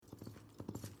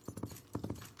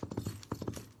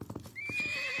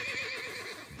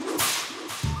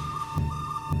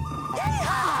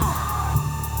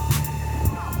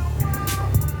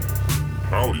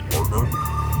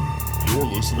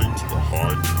listening to the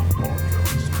High Noon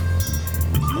Podcast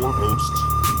with your hosts,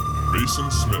 Mason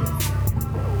Smith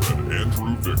and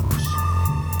Andrew Vickers.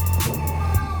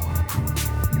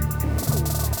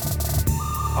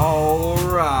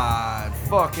 Alright,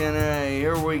 fucking A,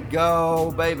 here we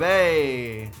go,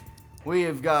 baby. We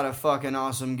have got a fucking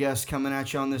awesome guest coming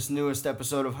at you on this newest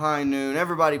episode of High Noon.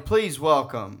 Everybody, please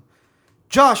welcome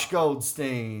Josh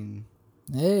Goldstein.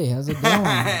 Hey, how's it going?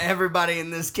 Everybody in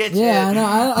this kitchen. Yeah, I know.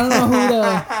 I don't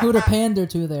know who to pander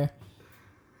to there.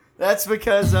 That's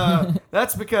because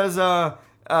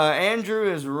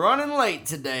Andrew is running late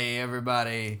today,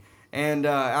 everybody. And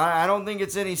I don't think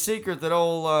it's any secret that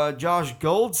old Josh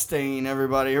Goldstein,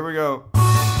 everybody. Here we go.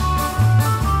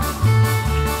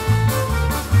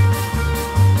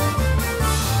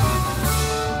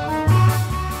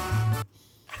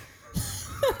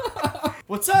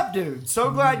 What's up, dude? So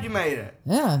glad you made it.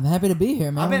 Yeah, I'm happy to be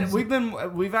here, man.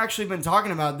 We've actually been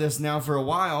talking about this now for a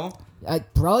while.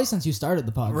 Probably since you started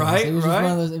the podcast. Right, it was right. Just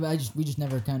one of those. We just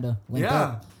never kind of linked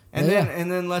up.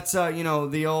 And then let's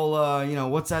the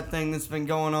old what's that thing that's been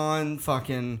going on?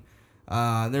 Fucking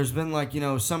there's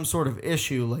been some sort of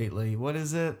issue lately. What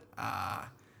is it?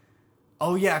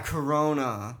 Oh yeah,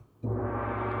 Corona.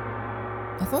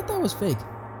 I thought that was fake.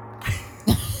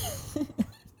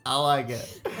 I like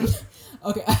it.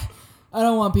 Okay, I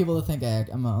don't want people to think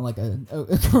I'm a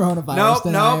coronavirus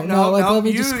denier. No. Let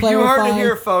me just clarify. You heard it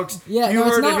here, folks. Yeah, you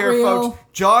heard it's not it here, real. folks.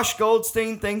 Josh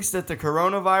Goldstein thinks that the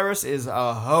coronavirus is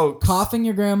a hoax. Coughing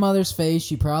your grandmother's face,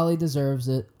 she probably deserves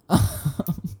it.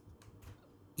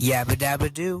 Yabba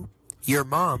dabba doo. Your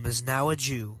mom is now a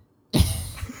Jew.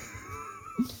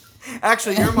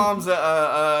 Actually, your mom's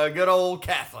a good old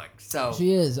Catholic, so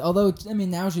She is. Although,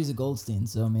 now she's a Goldstein,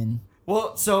 so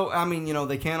Well,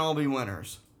 they can't all be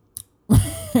winners.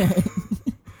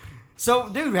 So,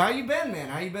 dude, how you been, man?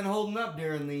 How you been holding up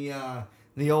during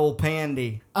the old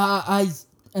pandy? I've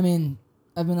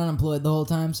been unemployed the whole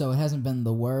time, so it hasn't been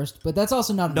the worst. But that's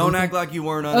also not a Don't new act thing. like you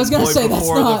weren't I was gonna unemployed say,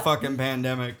 before that's the not- fucking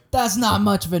pandemic. That's not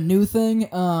much of a new thing.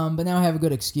 But now I have a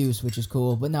good excuse, which is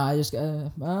cool. But no, I just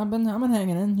I've been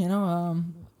hanging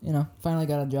in. Finally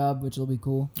got a job, which will be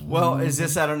cool. Well, is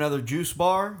this at another juice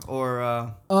bar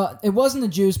or? It wasn't a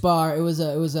juice bar. It was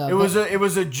a. It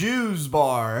was a Jews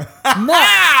bar. No.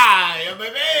 Yeah,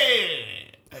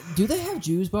 baby. Do they have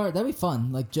Jews bar? That'd be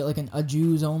fun. Like a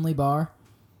Jews only bar.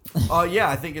 Oh yeah,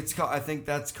 I think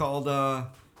that's called. The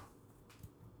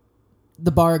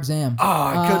bar exam. Oh,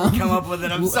 I couldn't come up with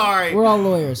it. I'm sorry. We're all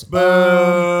lawyers. Boo.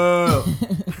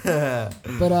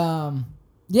 But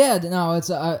yeah, no,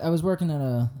 it's I was working at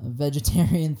a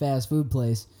vegetarian fast food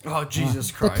place. Oh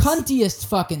Jesus The Christ. cuntiest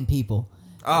fucking people.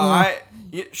 Oh,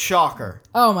 shocker.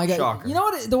 Oh my god. Shocker. You know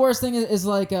what the worst thing is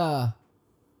like they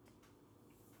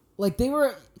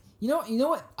were you know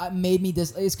what made me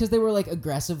it's because they were like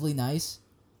aggressively nice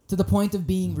to the point of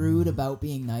being rude about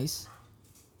being nice.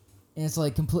 And it's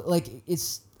like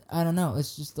it's I don't know,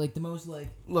 it's just like the most like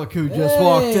Look who just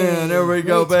walked in. There we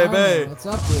go, great baby. timing. What's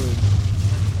up, dude?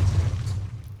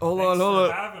 Hold Thanks on.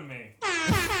 for having me.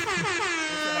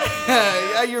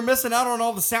 Yeah, you're missing out on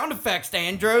all the sound effects,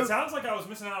 Andrew. It sounds like I was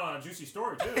missing out on a juicy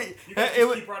story, too. You guys It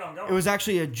just keep right on going. It was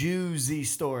actually a Jewsy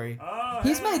story.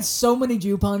 He's made so many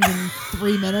Jew puns in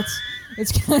 3 minutes.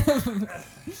 It's kind of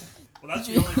Well, that's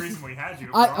the only reason we had you.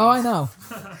 I know.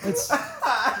 It's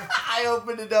I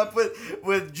opened it up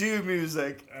with Jew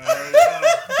music.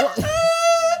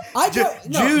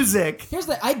 Jusic. Here's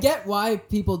I get why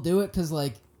people do it because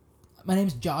like my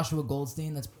name's Joshua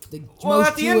Goldstein. That's the Well, most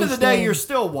at the end of the Jewish day, thing. you're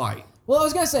still white. Well, I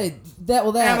was gonna say that.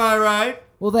 Well, that. Am I right?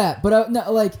 Well, that. But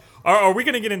no, like. Are we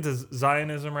going to get into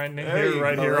Zionism right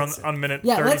here on minute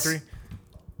 33?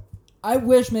 I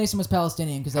wish Mason was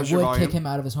Palestinian because I How's your would kick volume? him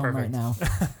out of his home Perfect. right now.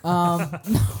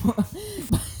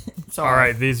 Sorry. All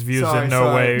right, these views Sorry, in no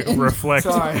sorry. way reflect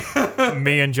Sorry.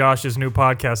 me and Josh's new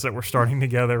podcast that we're starting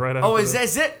together right after Oh, is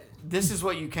this. it? This is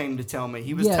what you came to tell me.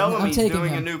 He was Yeah, telling I'm me he's taking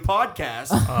doing a him. new podcast.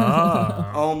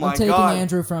 Ah. Oh my I'm taking god.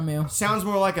 Andrew from you. Sounds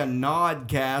more like a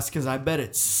nodcast because I bet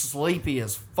it's sleepy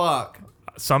as fuck.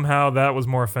 Somehow that was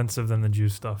more offensive than the Jew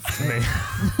stuff to me.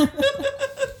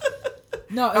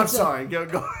 No, I'm it's, sorry.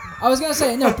 Go. I was gonna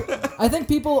say no. I think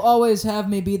people always have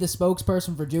me be the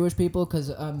spokesperson for Jewish people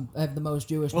because I have the most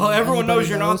Jewish. Well, name everyone anybody knows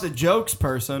you're not the jokes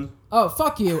person. Oh,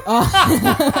 fuck you.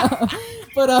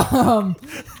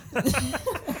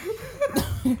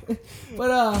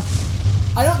 But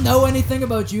I don't know anything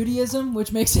about Judaism,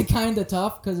 which makes it kind of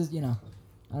tough because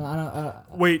I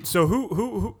don't. Wait, so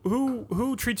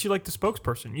who treats you like the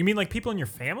spokesperson? You mean like people in your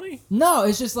family? No,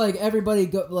 it's just like everybody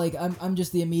go. Like I'm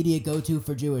just the immediate go-to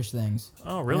for Jewish things.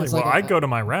 Oh, really? it's Well, like I go to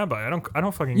my rabbi. I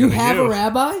don't fucking. You go to have you. a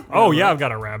rabbi? Oh yeah, I've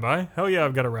got a rabbi. Hell yeah,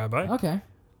 I've got a rabbi. Okay.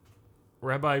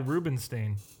 Rabbi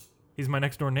Rubenstein. He's my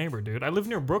next door neighbor, dude. I live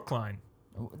near Brookline.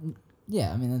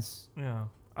 Yeah, I mean that's Yeah.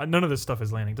 None of this stuff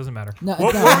is landing. Doesn't matter. no,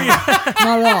 What no, were you? not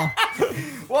at all.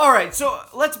 Well, all right, so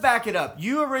let's back it up.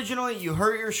 You hurt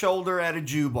your shoulder at a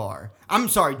Jew bar. I'm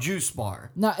sorry, juice bar.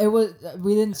 No, it was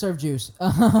we didn't serve juice.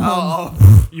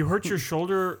 Oh, You hurt your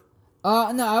shoulder.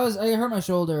 No, I hurt my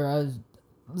shoulder.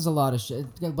 There's a lot of shit.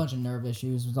 Got a bunch of nerve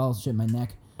issues. It was all shit in my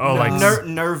neck. Oh, like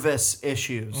nervous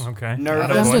issues. Okay.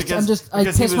 Nervous. I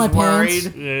because he pissed was my pants.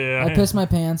 worried. Yeah. I pissed my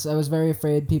pants. I was very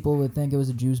afraid people would think it was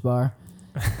a juice bar.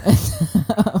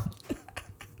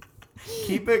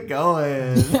 Keep it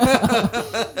going.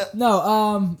 No,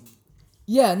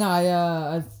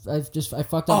 I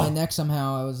fucked up my neck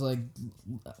somehow. I was like,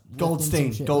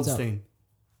 Goldstein. What's up?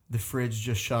 The fridge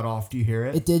just shut off. Do you hear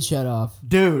it? It did shut off.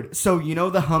 Dude, so you know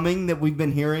the humming that we've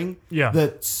been hearing? Yeah.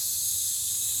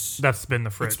 That's been the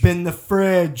fridge. It's been the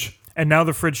fridge. And now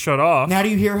the fridge shut off. Now do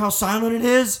you hear how silent it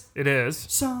is? It is.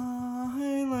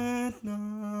 Silent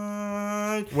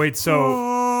night. Wait,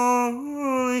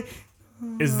 so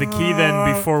is the key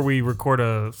then before we record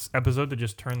a episode to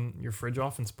just turn your fridge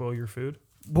off and spoil your food?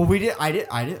 Well, I did.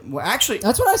 Well, actually,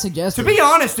 That's what I suggested. to be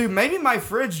honest, dude, maybe my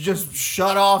fridge just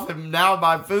shut off and now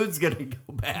my food's gonna go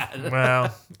bad.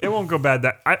 Well, it won't go bad.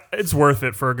 It's worth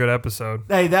it for a good episode.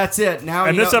 Hey, that's it. Now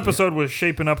And you this know- episode was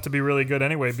shaping up to be really good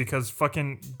anyway because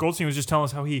fucking Goldstein was just telling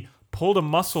us how he pulled a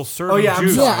muscle serving Oh yeah, I'm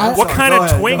juice. sorry. Yeah, I'm What sorry. kind Go of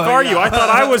ahead, twink go ahead, are you? yeah. I thought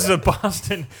I was a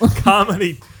Boston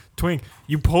comedy twink.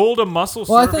 You pulled a muscle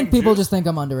Well, I serving think people juice? just think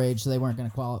I'm underage, so they weren't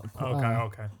going to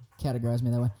Okay. categorize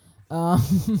me that way.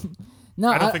 No,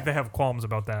 I don't think they have qualms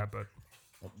about that, but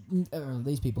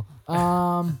these people.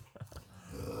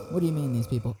 What do you mean these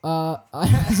people?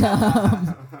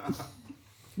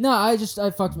 No, I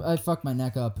fucked my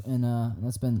neck up, and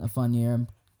that's been a fun year.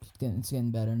 It's getting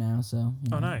better now, so. You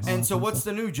know, nice. And so, what's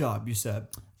the new job you said?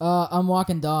 I'm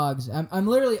walking dogs. I'm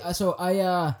literally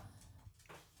I'm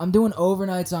doing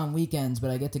overnights on weekends, but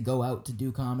I get to go out to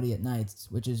do comedy at nights,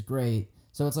 which is great.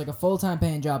 So it's like a full-time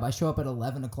paying job. I show up at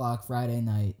 11 o'clock Friday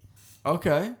night,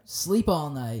 Okay. sleep all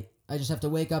night. I just have to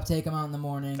wake up, take them out in the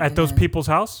morning. at and those then- people's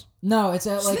house? No, it's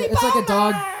at like Sleep it's like all a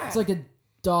dog. night! It's like a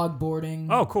dog boarding.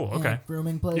 Oh, cool, okay.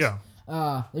 Grooming place. Yeah.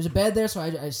 There's a bed there, so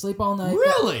I sleep all night.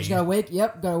 Really? Just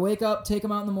gotta wake up, take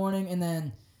them out in the morning, and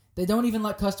then they don't even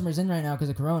let customers in right now because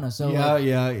of Corona. So like,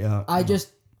 Yeah. I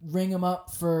just ring them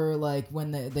up for like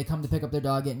when they come to pick up their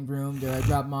dog getting groomed, or I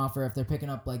drop them off, or if they're picking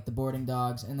up like the boarding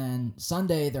dogs. And then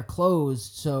Sunday they're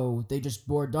closed, so they just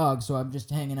board dogs. So I'm just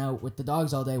hanging out with the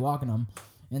dogs all day, walking them.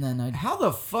 And then How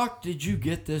the fuck did you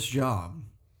get this job?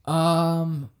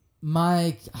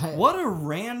 What a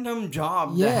random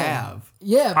job to have.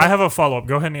 Yeah, I have a follow-up.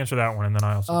 Go ahead and answer that one, and then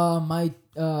I also...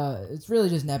 it's really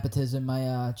just nepotism.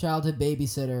 My childhood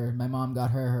babysitter, my mom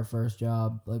got her first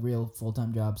job, like real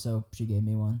full-time job, so she gave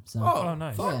me one. So Oh,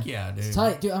 nice. Fuck yeah, dude. it's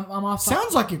tight, dude. I'm off.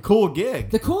 Sounds like a cool gig.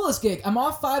 the coolest gig. I'm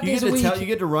off 5 days a week. You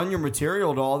get to run your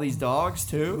material to all these dogs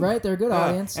too. Right, they're a good Yeah.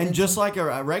 audience, And just like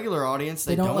a regular audience,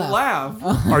 they don't laugh.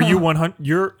 Are you 100...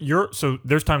 You're... So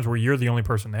there's times where you're the only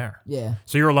person there. yeah.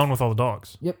 So you're alone with all the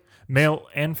dogs. Yep. Male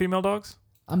and female dogs?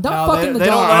 I'm done No, fucking the they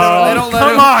don't dog. let They don't let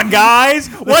Come him- on, guys!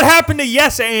 What happened to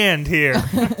yes and here?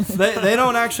 they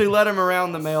don't actually let him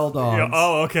around the male dogs. Yeah,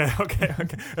 oh, okay.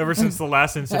 Ever since the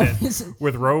last incident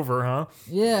with Rover, huh?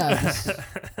 Yeah.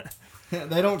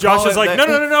 They don't. Josh call is it- like, they-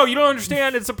 no, you don't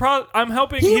understand. It's a I'm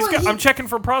helping. I'm checking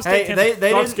for prostate Hey, cancer.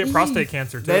 they Dogs didn't- get prostate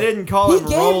cancer too. They didn't call He him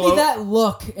gave roll. me that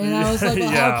look, and I was like,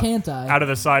 well, Yeah. how can't I? Out of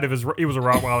the side of his, he was a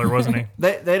Rottweiler, wasn't he?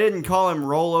 They didn't call him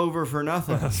roll over for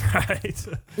nothing. That's right.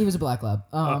 He was a black lab.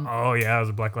 Oh yeah, it was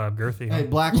a black lab girthy. Huh? Hey,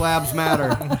 black labs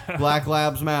matter. Black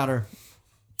labs matter.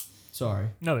 Sorry.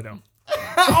 No, they don't.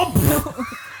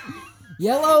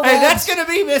 Yellow Hey, labs. that's gonna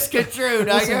be misconstrued.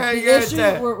 Listen, I the gotta issue,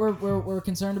 say. we're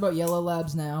concerned about yellow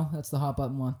labs now. That's the hot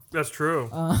button one. That's true.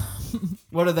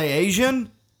 What are they,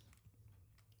 Asian?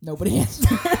 Nobody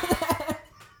answered.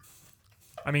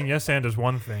 I mean, yes and is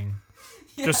one thing.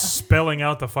 Just spelling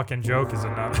out the fucking joke is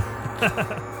enough.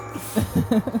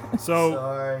 So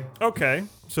Sorry. okay,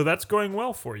 so that's going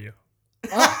well for you.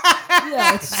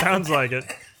 Yeah, it's Sounds like it.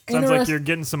 Sounds like Interest- you're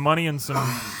getting some money and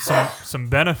some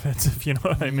benefits, if you know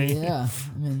what I mean. yeah.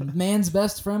 I mean, man's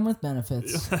best friend with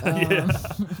benefits.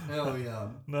 Hell yeah.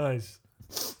 Nice.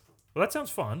 Well, that sounds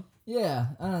fun. Yeah,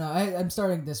 I don't know. I'm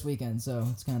starting this weekend, so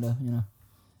it's kind of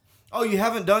Oh, you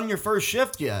haven't done your first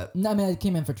shift yet. No, I mean, I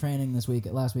came in for training last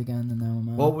weekend, and now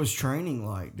I'm. What was training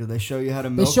like? Did they show you how to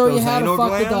They milk show you those how to anal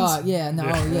fuck the glands? dog. Yeah, no,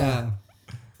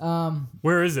 yeah.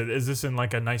 Where is it? Is this in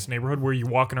like a nice neighborhood where you're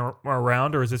walking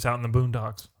around, or is this out in the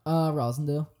boondocks?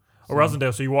 Rosendale. Oh,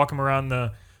 Rosendale. So you walk them around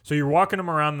the. So you're walking them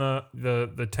around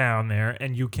the town there,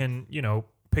 and you can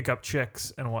pick up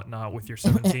chicks and whatnot with your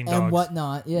 17 dogs and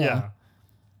whatnot. Yeah.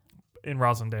 In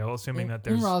Rosendale, assuming that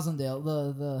in there's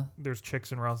Rosendale, there's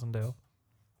chicks in Rosendale.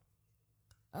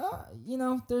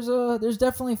 there's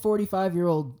definitely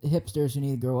 45-year-old hipsters who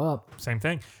need to grow up. Same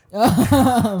thing.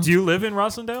 Do you live in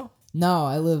Rosendale? No,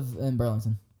 I live in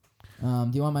Burlington.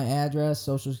 Do you want my address,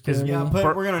 social security? Yeah,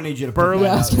 we're gonna need you to put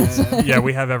Burlington. that out. Yeah,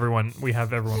 we have everyone put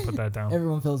that down.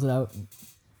 Everyone fills it out.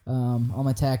 All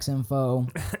my tax info.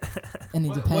 Any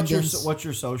dependents. What's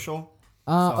your social?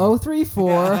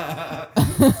 034.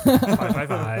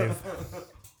 555.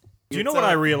 Do you know what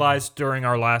I realized during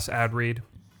our last ad read?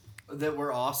 That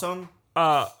we're awesome.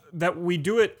 That we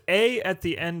do it at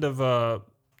the end of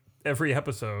every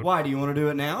episode. Why do you want to do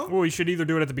it now? Well, we should either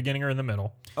do it at the beginning or in the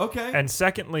middle. Okay. And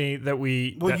secondly, that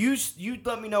we. Well, you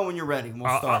let me know when you're ready.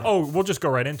 We'll start. We'll just go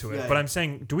right into it. Yeah, but yeah. I'm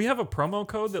saying, do we have a promo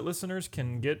code that listeners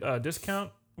can get a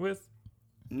discount with?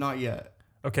 Not yet.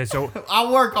 Okay, so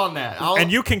I'll work on that.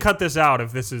 and you can cut this out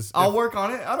if this is. I'll work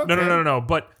on it. I don't care. No.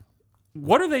 But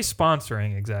what are they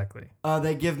sponsoring exactly?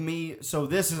 They give me. So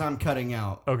this is I'm cutting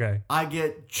out. Okay. I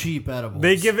get cheap edibles.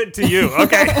 They give it to you.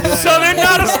 Okay. So they're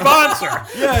not a sponsor.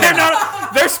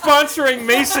 They're sponsoring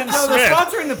Mason No, Smith. they're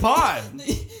sponsoring the pod.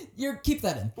 Keep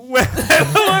that in.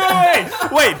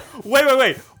 Wait. What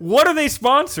are they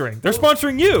sponsoring? They're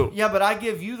sponsoring you. Yeah, but I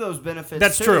give you those benefits.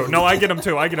 That's too. true. No, I get them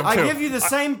too. I give you the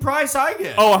same price I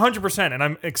get. Oh, 100%, and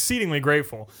I'm exceedingly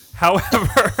grateful. However,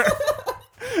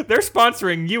 they're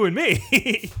sponsoring you and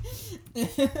me.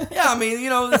 Yeah, I mean,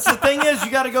 that's the thing is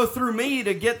you got to go through me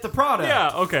to get the product.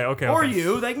 Yeah. Okay. Or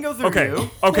you. They can go through Okay.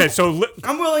 you. Okay. So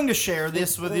I'm willing to share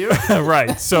this with you.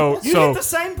 right. So You get the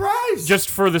same price. just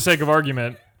for the sake of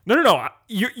argument. No.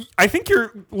 I think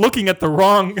you're looking at the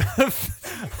wrong.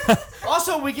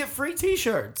 Also, we get free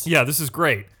T-shirts. Yeah, this is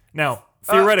great. Now,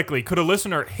 theoretically, could a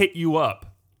listener hit you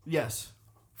up Yes.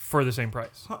 for the same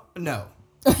price? No.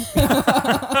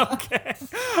 Okay.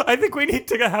 I think we need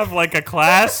to have like a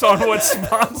class on what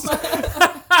sponsor.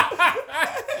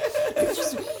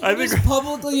 I think Just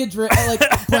publicly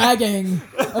bragging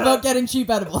about getting cheap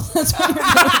edibles. That's what you're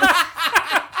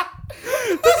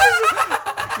doing.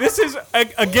 this is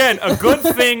again a good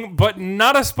thing, but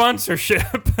not a sponsorship.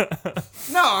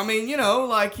 No, I mean,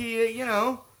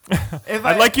 if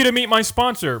I'd like you to meet my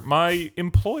sponsor, my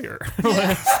employer.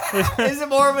 is it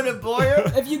more of an employer?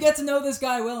 If you get to know this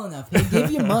guy well enough, he'll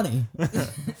give you money.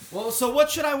 Well, so what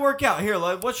should I work out here?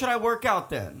 Like, what should I work out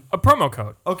then? A promo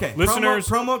code. Okay, Listeners,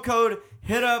 promo code.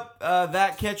 Hit up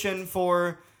That Kitchen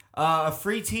for a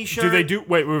free T-shirt. do they do?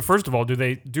 Wait. First of all, do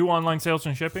they do online sales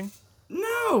and shipping?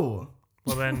 No.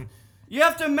 Well, then. You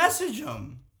have to message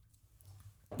them.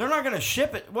 They're not gonna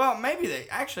ship it. Well, maybe they.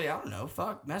 Actually, I don't know.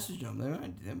 Fuck, message them.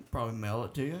 They'll probably mail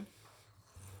it to you.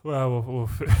 Well,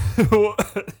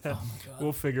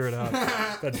 we'll figure it out.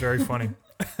 That's very funny.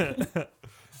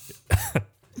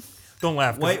 Don't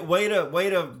laugh. Way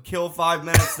to kill 5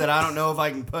 minutes that I don't know if I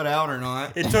can put out or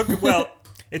not. It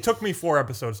took me 4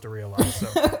 episodes to realize.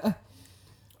 So.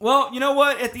 Well, you know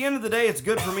what? At the end of the day, it's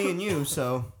good for me and you.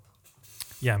 So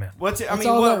Yeah, man. what's it? I That's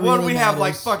mean, all what that do really we have?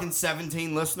 Like matters. fucking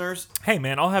 17 listeners? Hey,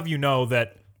 man, I'll have you know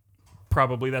that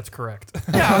probably that's correct.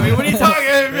 Yeah, I mean, what are you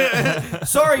talking?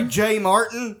 Sorry, Jay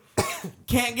Martin.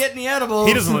 Can't get any edibles.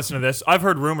 He doesn't listen to this. I've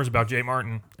heard rumors about Jay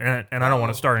Martin, and I don't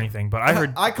want to start anything, but I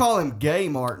heard I call him Gay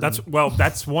Martin.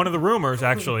 that's one of the rumors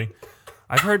actually.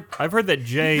 I've heard that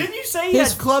Jay Didn't you say he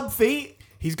has club feet?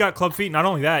 he's got club feet. Not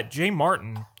only that, Jay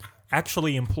Martin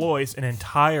actually employs an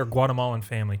entire Guatemalan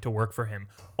family to work for him.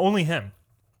 Only him.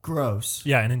 Gross.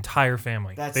 Yeah, an entire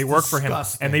family. That's they work for him,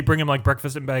 disgusting. and they bring him like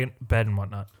breakfast in bed and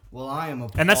whatnot. Well, I am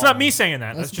appalled. And that's not me saying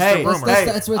that. That's just Hey, a rumor. hey,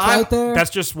 That's what's I'm- out there. That's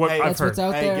just what Hey, I've that's heard. what's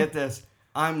out Hey, there. get this.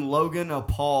 I'm Logan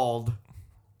appalled.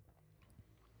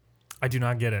 I do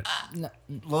not get it.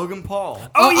 Logan Paul.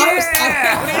 Oh, What are you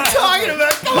talking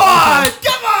about? Come on!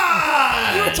 Come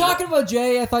on! You were talking about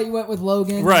Jay. I thought you went with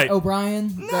Logan. Right. O'Brien.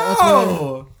 That's where-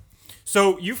 No!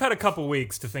 So you've had a couple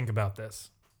weeks to think about this.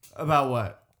 About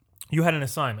what? You had an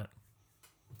assignment.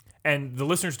 And the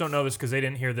listeners don't know this because they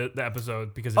didn't hear the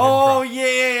episode because it didn't Oh, drop.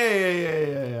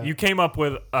 yeah. You came up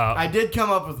with I did come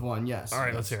up with one, yes. all right,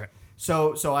 yes. let's hear it.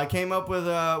 So I came up with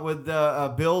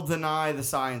Bill Deny the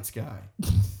Science Guy.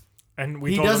 And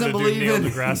we He told him doesn't to do believe Neil in-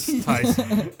 deGrasse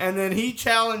Tyson. And then he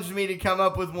challenged me to come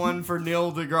up with one for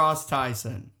Neil deGrasse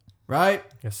Tyson. right?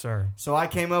 Yes, sir. So I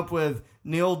came up with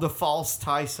Neil deFalce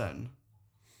Tyson.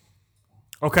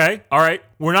 Okay. All right.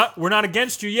 We're not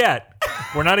against you yet.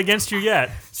 We're not against you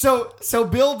yet. So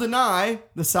Bill Nye,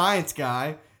 the science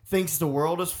guy, thinks the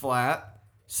world is flat,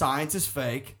 science is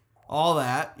fake, all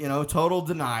that, total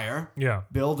denier. Yeah.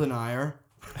 Bill Denier.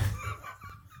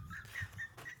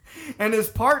 And his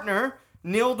partner,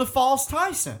 Neil deFalce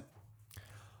Tyson,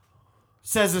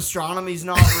 says astronomy's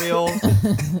not real,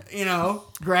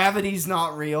 gravity's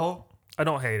not real. I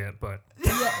don't hate it, but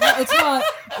Yeah, no, it's not.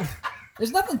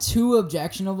 There's nothing too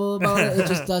objectionable about it. It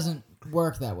just doesn't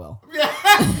work that well.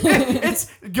 It's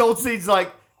Goldstein's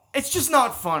like, it's just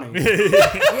not funny.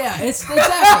 Yeah, it's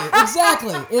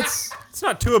exactly. it's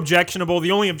not too objectionable.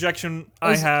 The only objection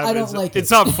I have I don't is like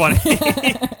it's it. not funny.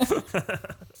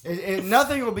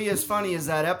 Nothing will be as funny as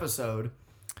that episode.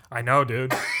 I know,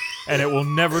 dude. And it will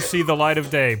never see the light of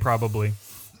day, probably.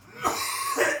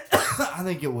 I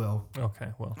think it will. Okay,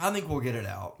 well, I think we'll get it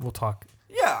out. we'll talk.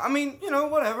 Yeah, I mean,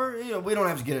 whatever. We don't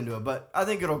have to get into it, but I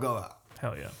think it'll go out.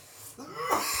 Hell yeah.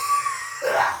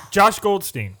 Josh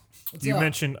Goldstein, you up?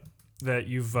 mentioned that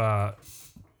you've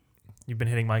been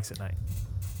hitting mics at night.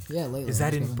 Yeah, lately. Is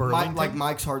that in Burn? Burlington? Like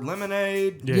Mike's Hard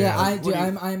Lemonade. Yeah, I What do. do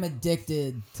you- I'm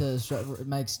addicted to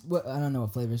Mike's. I don't know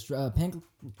what flavors. Pink.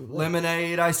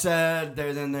 Lemonade, I said.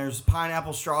 Then there's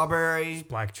pineapple, strawberry.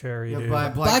 Black cherry, Yeah, dude.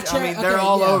 Black I cherry, mean, they're okay,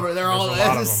 all yeah. over. They're all.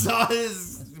 There's a lot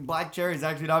of Black cherry's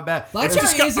actually not bad. Black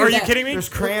There's- cherry isn't Are you that- kidding me? There's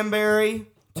cranberry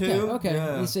too. Okay.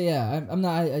 Yeah. So yeah, I'm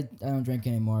not. I don't drink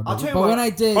anymore. But, I'll tell you but what. when I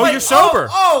did, Oh, you're sober.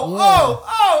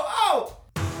 Oh!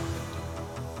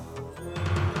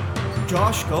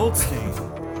 Josh Goldstein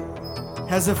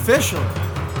has officially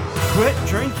quit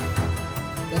drinking.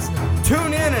 that's not.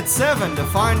 Tune in at 7 to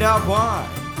find out why.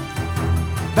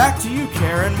 Back to you,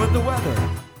 Karen, with the weather.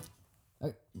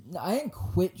 I didn't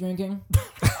quit drinking.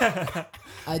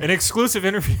 An exclusive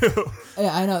interview.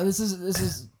 Yeah, I know. This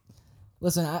is.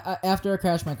 Listen, I after I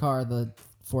crashed my car the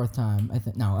 4th time, I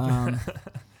think no.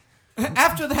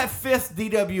 After that 5th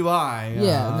DWI.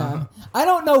 Yeah, no. I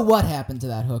don't know what happened to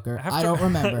that hooker. I don't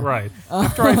remember. Right.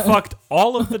 After I fucked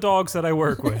all of the dogs that I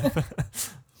work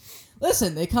with.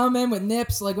 Listen, they come in with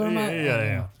nips. Like, what am I?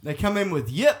 Yeah. They come in with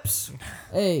yips.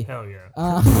 Hey. Hell yeah.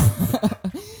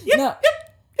 No.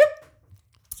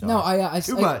 No,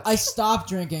 Too much. I stopped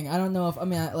drinking. I don't know if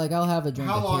I'll have a drink.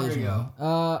 How long occasionally.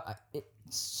 ago?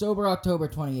 Sober October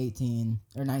 2018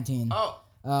 or 19. Oh,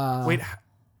 Wait,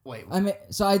 wait.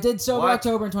 So I did sober What?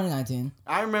 October in 2019.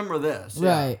 I remember this. Yeah.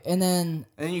 Right, and then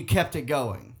And then you kept it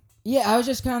going. I was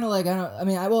just kind of like I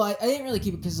didn't really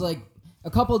keep it because like a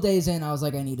couple days in I was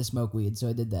like I need to smoke weed, so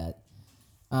I did that.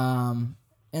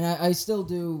 And I still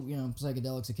do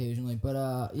psychedelics occasionally,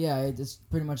 but it's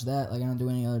pretty much that. Like I don't do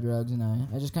any other drugs, and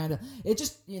I just kind of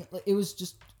it was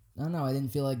just I don't know. I didn't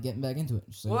feel like getting back into it.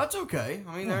 Just like, Well, that's okay.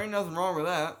 I mean, there ain't nothing wrong with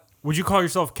that. would you call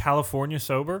yourself California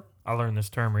sober? I learned this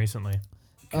term recently.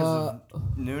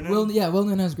 Noonan? Will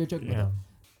Noonan has a great joke. Yeah.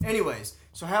 Anyways,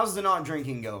 so how's the not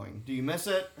drinking going? Do you miss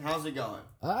it? How's it going?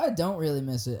 I don't really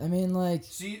miss it. I mean, like,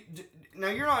 So now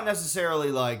you're not necessarily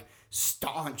like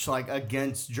staunch like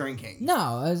against drinking. no,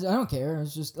 I don't care.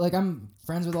 It's just like I'm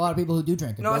friends with a lot of people who do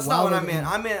drink it. No, but that's not while what I they're-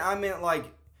 meant. I meant like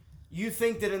you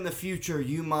think that in the future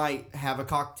you might have a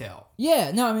cocktail.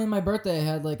 Yeah, no, I mean, my birthday I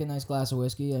had like a nice glass of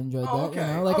whiskey. I enjoyed Oh, that.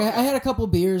 okay, Like okay. I had a couple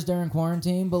beers during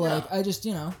quarantine, but like Yeah. I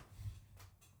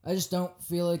just don't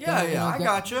feel like. Yeah, I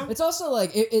gotcha. It's also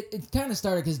like it kind of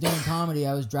started because doing comedy,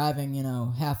 I was driving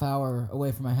half hour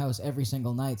away from my house every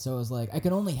single night, so it was like I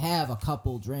could only have a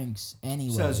couple drinks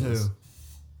anyway. Says who?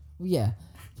 Yeah,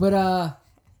 but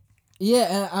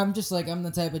yeah, and I'm just like I'm the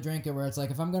type of drinker where it's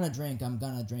like if I'm gonna drink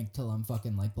till I'm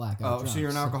fucking like blackout Oh, drunk. so you're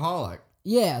an alcoholic.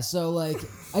 Yeah, so like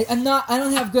I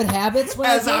don't have good habits when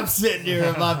As I I'm drink. sitting here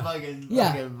with my fucking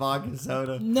Yeah. vodka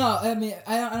soda. No, I mean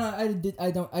I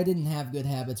didn't have good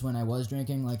habits when I was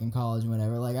drinking, like in college and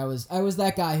whatever. Like I was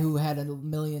that guy who had a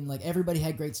million, like everybody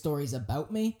had great stories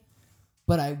about me,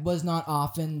 but I was not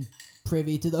often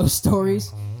privy to those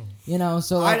stories.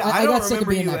 So like, I I don't got sick of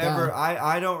remember being you that ever. guy.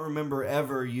 I don't remember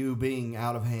ever you being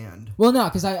out of hand. Well, no,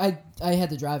 because I had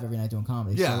to drive every night doing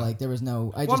comedy. Yeah. So like there was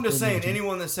no. Well, I'm just didn't saying, have to-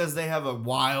 anyone that says they have a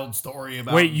wild story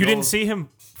about Wait, you didn't gold- see him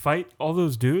fight all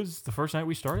those dudes the first night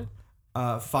we started?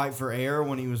 fight for air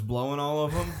when he was blowing all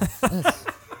of them.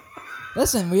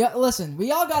 Listen,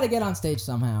 we all got to get on stage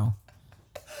somehow.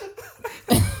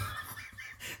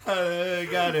 I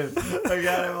got him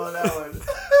on that one.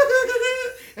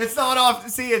 It's not often.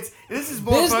 See, this is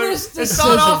more fun. Business It's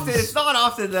not often. decisions. It's not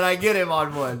often that I get him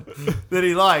on one that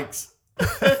he likes.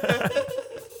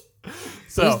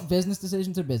 So business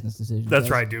decisions are business decisions. that's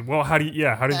guys. right, dude. Well, how do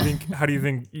you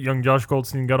think young Josh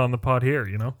Goldstein got on the pod here?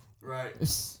 You know, Right.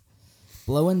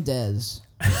 Blowing Dez.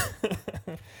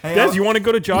 Hey, Des, you want to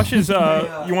go to Josh's?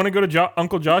 Yeah. You want to go to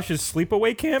Uncle Josh's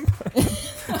sleepaway camp?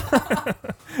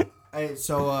 Hey,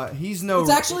 so he's no. It's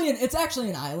actually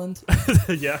an island.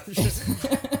 Yeah,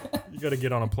 you got to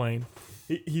get on a plane.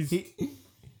 He's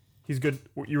good.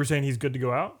 You were saying he's good to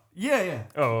go out? Yeah.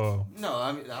 Oh, No,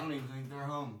 I mean I don't even think they're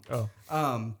home.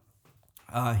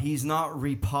 oh. He's not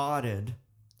repotted.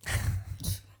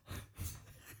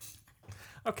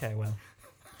 Okay, well.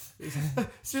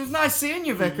 So it was nice seeing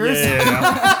you, Vickers.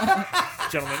 Yeah.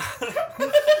 Gentlemen.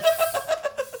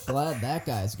 Glad that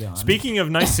guy's gone. Speaking of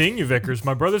nice seeing you, Vickers,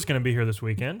 my brother's going to be here this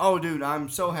weekend. Oh, dude, I'm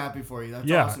so happy for you. That's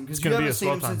Yeah, awesome. Because it's you gonna be haven't a seen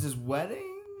swell him time. since his wedding.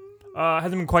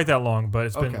 Hasn't been quite that long, but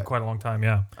it's been Okay. quite a long time,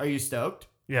 yeah. Are you stoked?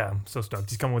 Yeah, I'm so stoked.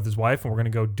 He's coming with his wife, and we're going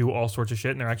to go do all sorts of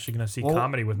shit, and they're actually going to see Well,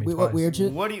 comedy with me Wait, twice. what weird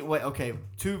shit? What do you wait? Okay,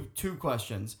 two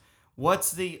questions.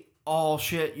 What's the all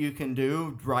shit you can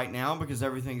do right now because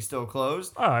everything's still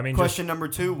closed? Oh, I mean, Question number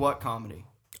 2: what comedy?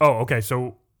 oh, okay,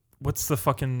 so what's the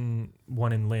fucking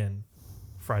one in Lynn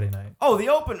Friday night? Oh, the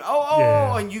open. Oh,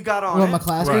 Yeah. and you got on What, it.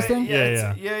 McClaskey's Right. thing? Yeah,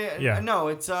 it's- yeah. yeah. Yeah. No,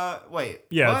 it's wait.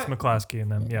 Yeah, what? it's McClaskey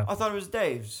and them, yeah. I thought it was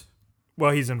Dave's.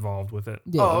 Well, he's involved with it.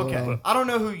 Yeah, Oh, okay. yeah. I don't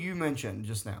know who you mentioned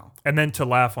just now. And then To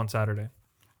Laugh on Saturday.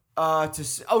 To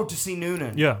see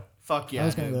Noonan. Yeah. Fuck yeah. I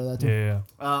was gonna dude. go to that too. Yeah.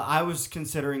 I was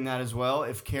considering that as well.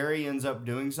 If Carrie ends up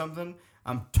doing something,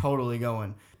 I'm totally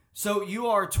going. So you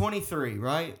are 23,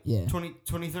 right? Yeah.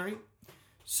 23?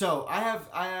 So I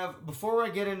have before I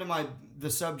get into the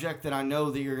subject that I know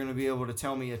that you're going to be able to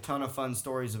tell me a ton of fun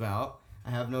stories about,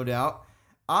 I have no doubt.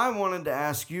 I wanted to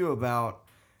ask you about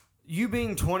you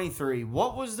being 23.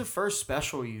 What was the first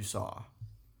special you saw?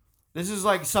 This is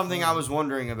like something I was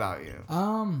wondering about you.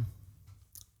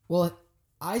 Well,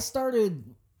 I started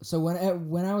so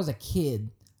when I was a kid,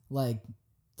 like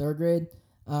 3rd grade,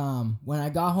 when I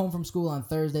got home from school on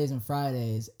Thursdays and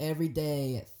Fridays, every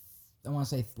day at I want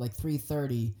to say like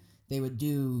 3:30, they would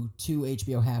do 2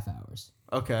 HBO half hours.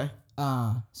 Okay.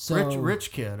 So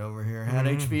Rich kid over here had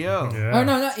HBO. Yeah. Oh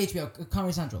no, not HBO,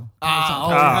 Comedy Central.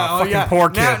 fucking poor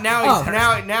kid.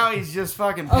 Now he's just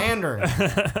fucking pandering.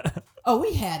 Oh,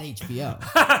 we had HBO.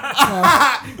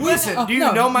 Listen, do you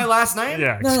know my last name?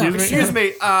 Yeah, No, excuse me. Excuse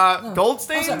me,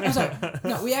 Goldstein? I'm sorry.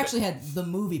 No, we actually had the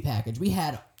movie package. We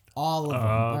had all of them.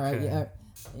 All right, Okay. yeah,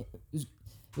 it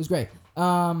was great.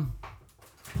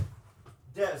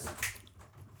 Yes.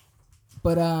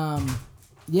 But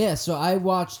yeah. So I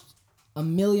watched a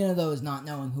million of those, not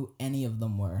knowing who any of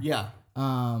them were. Yeah.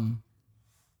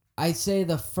 I'd say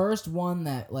the first one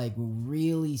that like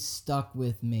really stuck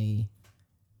with me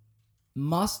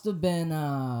must have been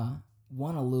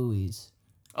one of Louis'.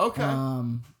 Okay.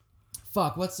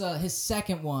 Fuck, what's his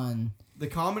second one? The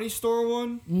Comedy Store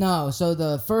one? No, so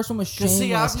the first one was 'Cause see,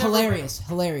 Shameless. I've never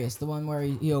Hilarious. The one where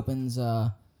he opens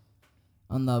on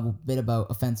the bit about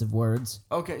offensive words.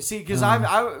 Okay. See, because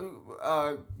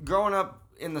I growing up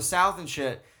in the South and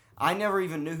shit, I never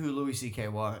even knew who Louis C.K.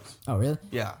 was. Oh, really?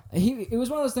 Yeah. It was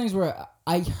one of those things where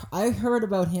I heard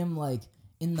about him like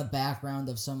in the background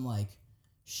of some like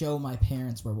show my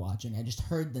parents were watching. I just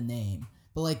heard the name,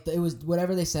 but like it was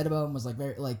whatever they said about him was like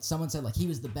very like someone said like he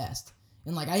was the best,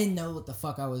 and like I didn't know what the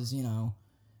fuck I was.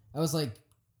 I was like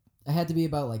I had to be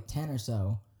about like 10 or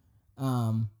so,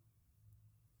 and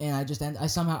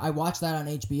I watched that on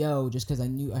HBO just because I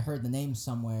heard the name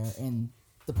somewhere and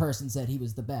the person said he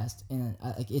was the best, and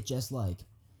it just like.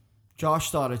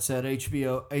 Josh thought it said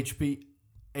HB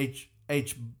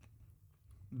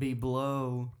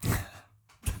Blow.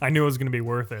 I knew it was going to be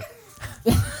worth it.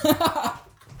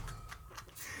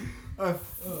 I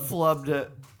flubbed it.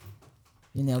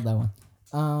 You nailed that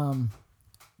one.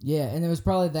 Yeah, and it was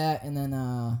probably that, and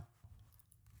then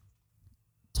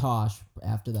Tosh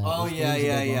after that. Oh It was yeah, a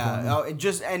big one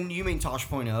for me. and you mean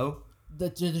Tosh.0?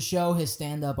 The show, his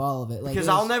stand up, all of it. Like Because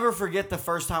it was- I'll never forget the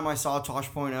first time I saw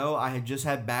Tosh.0. I had just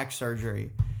had back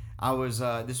surgery. I was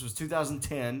this was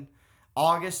 2010,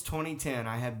 August 2010.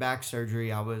 I had back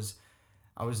surgery. I was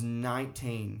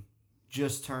 19,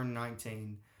 just turned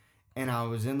 19, and I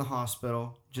was in the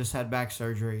hospital. Just had back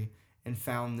surgery and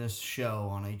found this show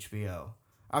on HBO.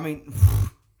 I mean, I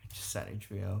just said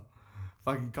HBO,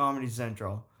 fucking Comedy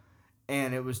Central,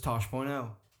 and it was Tosh.0.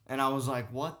 And I was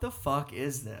like, what the fuck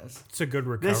is this? It's a good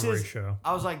This recovery is, show.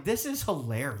 I was like, this is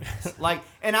hilarious. Like,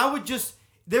 and I would just,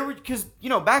 there were, because,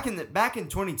 back in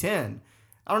 2010,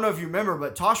 I don't know if you remember,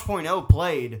 but Tosh.0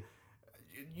 played,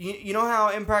 you know how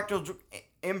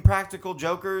Impractical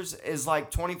Jokers is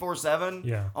like 24/7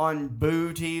 Yeah. on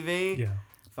Boo TV? Yeah.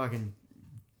 Fucking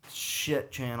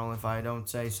shit channel, if I don't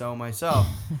say so myself.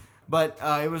 But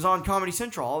it was on Comedy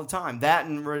Central all the time. That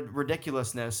and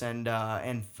Ridiculousness and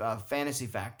Fantasy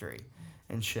Factory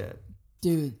and shit.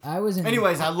 Dude, I was in.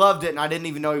 Anyways, I loved it, and I didn't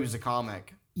even know he was a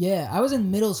comic. Yeah, I was in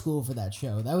middle school for that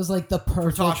show. That was like the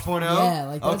perfect. Tosh.0? Yeah,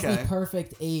 like that's Okay. the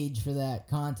perfect age for that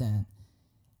content.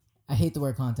 I hate the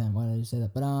word content. Why did I just say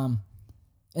that? But and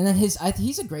then he's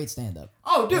a great stand-up.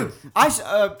 Oh, dude,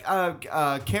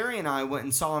 Carrie and I went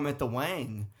and saw him at the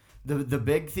Wang, the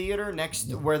big theater next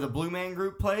to where the Blue Man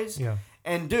Group plays. Yeah.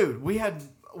 And dude, we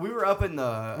were up in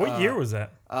the. What year was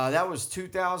that? That was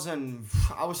 2000.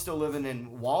 I was still living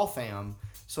in Waltham,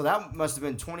 so that must have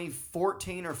been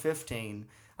 2014 or 15.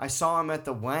 I saw him at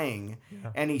the Wang,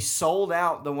 and he sold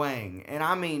out the Wang. And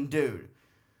I mean, dude,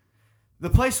 the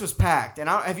place was packed. And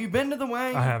have you been to the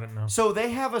Wang? I haven't, no. So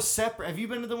they have a separate. Have you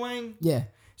been to the Wang? Yeah.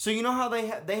 So you know how they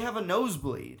have a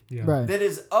nosebleed Yeah. Right. that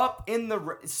is up in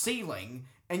the ceiling,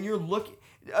 and you're looking.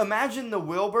 Imagine the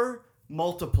Wilbur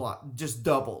multiply, just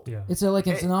doubled. Yeah. It's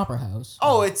it's an opera house.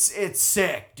 Oh, it's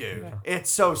sick, dude. Yeah. It's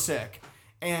so sick.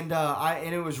 And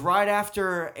and it was right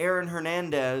after Aaron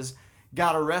Hernandez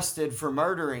got arrested for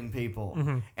murdering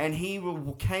people, and he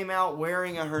came out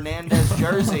wearing a Hernandez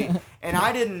jersey. And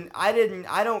I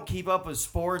don't keep up with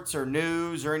sports or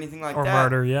news or anything like Or that.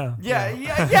 murder, yeah.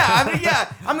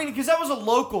 Yeah. I mean, because that was a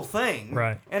local thing,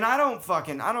 Right. And I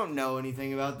don't know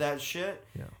anything about that shit.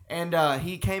 Yeah. And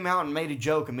he came out and made a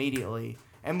joke immediately.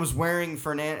 And was wearing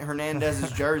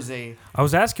Hernandez's jersey. I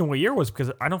was asking what year it was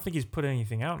because I don't think he's put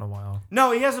anything out in a while.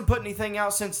 No, he hasn't put anything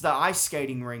out since the ice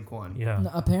skating rink one. Yeah. No,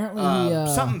 apparently,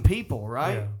 Something people,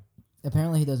 right? Yeah.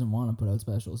 apparently he doesn't want to put out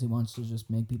specials. He wants to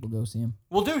just make people go see him.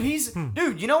 Well, dude,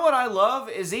 dude. You know what I love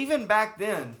is even back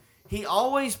then he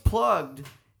always plugged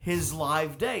his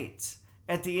live dates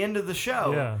at the end of the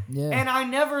show. Yeah. Yeah. And I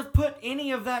never put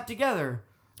any of that together.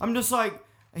 I'm just like.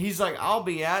 He's like, I'll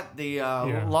be at the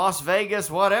Las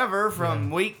Vegas, whatever,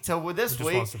 from week to this just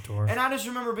week. wants to tour. And I just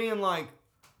remember being like,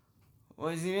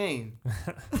 what does he mean?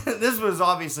 This was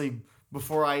obviously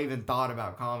before I even thought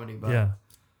about comedy. But, Yeah.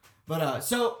 But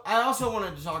so I also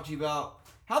wanted to talk to you about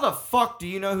how the fuck do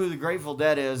you know who the Grateful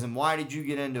Dead is and why did you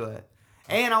get into it?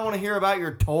 And I want to hear about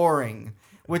your touring.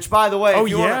 Which, by the way, if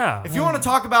you want to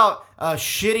talk about a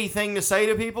shitty thing to say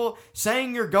to people,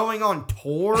 saying you're going on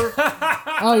tour,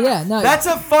 Oh yeah, no, that's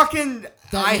a fucking.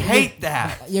 I hate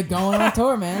that. You're going on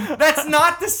tour, man. That's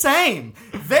not the same.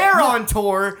 They're on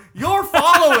tour. You're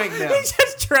following them. He's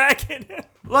just tracking it.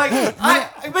 Like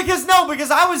because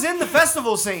I was in the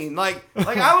festival scene. Like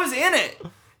I was in it.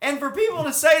 And for people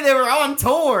to say they were on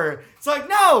tour, it's like,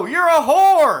 no, you're a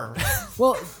whore.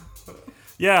 Well,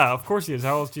 Yeah, of course he is.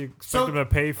 How else do you expect him to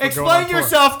pay for going on explain tour?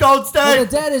 yourself, Gold State. the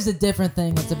Dead is a different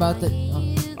thing. It's about the.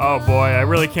 Oh boy, I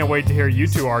really can't wait to hear you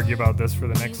two argue about this for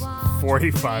the next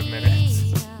 45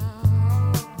 minutes.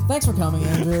 Thanks for coming,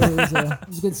 Andrew. It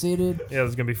was good to see you, dude. Yeah, this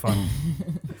is gonna be fun.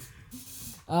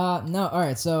 No, all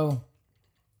right. So,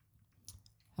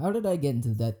 how did I get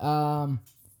into that?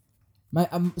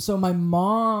 My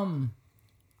mom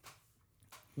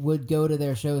would go to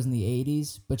their shows in the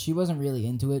 80s, but she wasn't really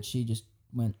into it. She just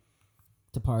went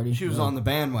to party. She was on the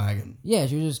bandwagon. Yeah,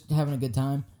 she was just having a good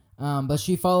time. But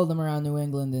she followed them around New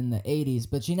England in the 80s,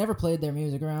 but she never played their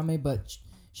music around me, but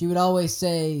she would always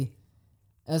say,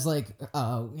 as like,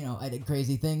 I did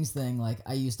crazy things thing, like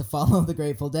I used to follow the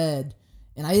Grateful Dead,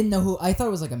 and I didn't know who, I thought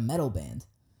it was like a metal band.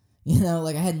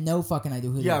 Like I had no fucking idea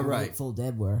who the Grateful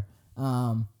Dead were.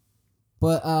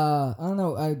 But I don't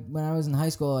know, when I was in high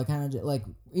school, I kind of, like,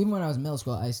 even when I was in middle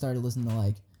school, I started listening to,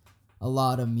 like, a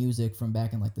lot of music from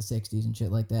back in, like, the 60s and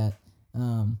shit like that.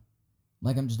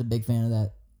 Like, I'm just a big fan of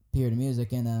that period of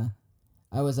music, and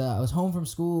I was home from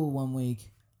school one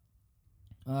week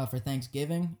for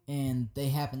Thanksgiving, and they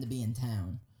happened to be in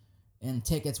town, and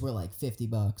tickets were like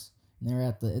 $50, and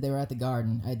they were at the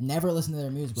Garden. I'd never listened to their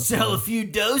music before. Sell a few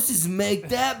doses and make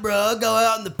that, bro. Go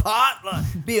out in the pot,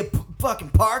 be a fucking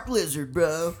park lizard,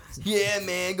 bro. Yeah,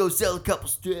 man. Go sell a couple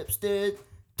strips, dude.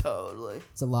 Totally.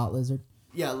 It's a lot lizard,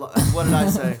 Yeah. What did I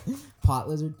say? pot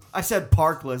lizard, I said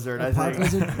park lizard. I park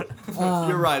think lizard.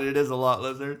 you're right. It is a lot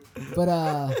lizard. But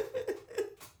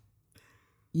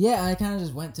yeah, I kind of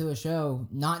just went to a show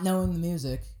not knowing the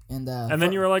music, and And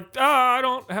then you were like, I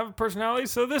don't have a personality,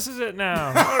 so this is it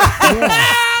now.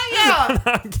 yeah.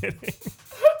 I'm kidding.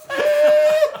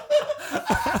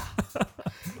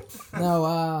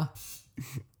 No,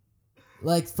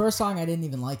 like first song I didn't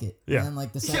even like it. Yeah. And then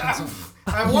like the second song,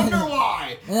 I wonder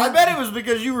why. Yeah. I bet it was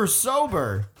because you were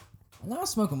sober. and I was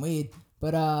smoking weed,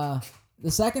 but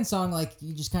the second song, like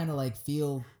you just kind of like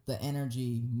feel the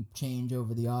energy change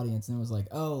over the audience, and it was like,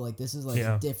 oh, like this is like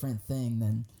Yeah. a different thing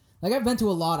than like I've been to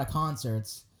a lot of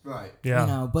concerts, Right. Yeah. you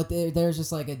know, but there's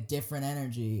just like a different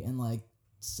energy and like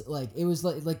it was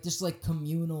like just like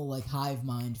communal like hive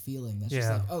mind feeling. That's just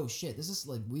Yeah. like, oh shit, this is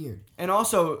like weird. And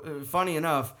also, funny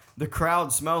enough, the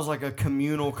crowd smells like a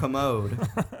communal commode.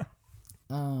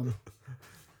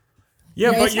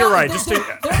 Yeah, but it's you're not- right. They're, Just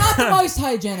they're not the most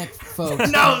hygienic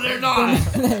folks. No, they're not.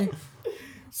 They-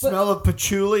 Smell of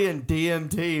patchouli and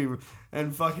DMT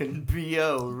and fucking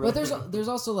BO. but there's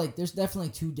also like there's definitely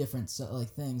two different like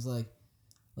things like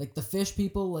the fish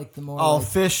people like the more Oh, like,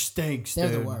 fish stinks, they're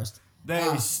dude. the worst.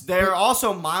 They're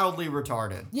also mildly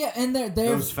retarded. Yeah, and they're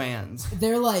Those fans.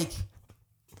 they're like,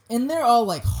 and they're all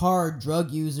like hard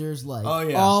drug users. Like, Oh,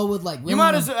 yeah. all with like. You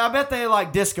might as. I bet they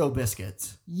like disco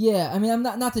biscuits. Yeah, I mean, I'm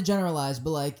not to generalize, but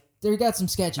like they got some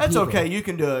sketchy. That's people. okay. You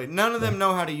can do it. None of them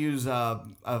know how to use a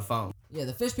phone. Yeah,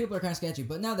 the fish people are kind of sketchy,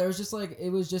 but no, there was just like it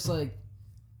was just like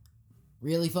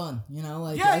really fun. You know,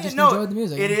 like I just enjoyed the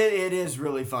music. It is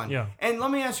really fun. Yeah. And let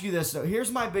me ask you this though.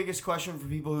 Here's my biggest question for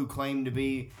people who claim to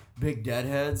be big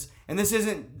Deadheads, and this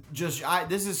isn't just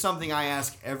this is something I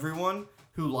ask everyone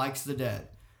who likes the Dead.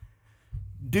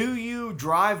 Do you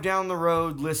drive down the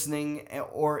road listening,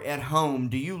 or at home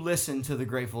do you listen to the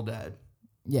Grateful Dead?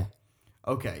 Yeah.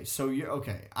 Okay, so you're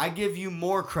okay. I give you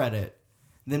more credit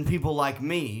than people like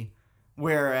me,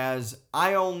 whereas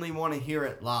I only want to hear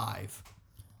it live.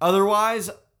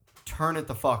 Otherwise, turn it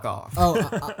the fuck off.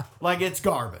 Oh, Like it's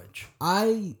garbage.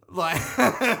 I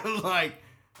Like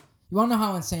you want to know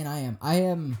how insane I am? I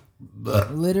am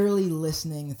literally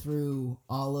listening through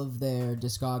all of their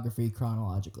discography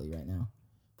chronologically right now.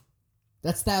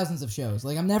 That's thousands of shows.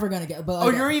 Like I'm never gonna get. But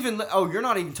like, you're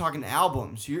not even talking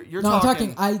albums. You're No, I'm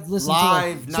talking. talking. I listen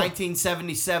live to like,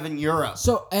 1977 Europe.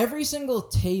 So every single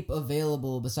tape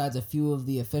available, besides a few of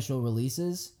the official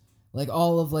releases, like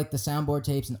all of like the soundboard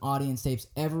tapes and audience tapes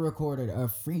ever recorded, are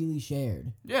freely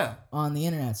shared Yeah. on the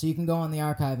internet. So you can go on the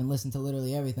archive and listen to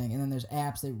literally everything. And then there's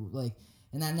apps that like,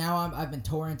 and then now I've been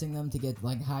torrenting them to get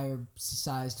like higher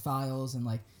sized files, and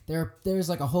like there's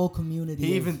like a whole community.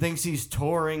 He of- even thinks he's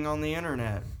touring on the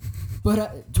internet. but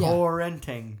yeah.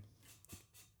 Torrenting.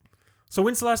 So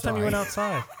when's the last time you Sorry. went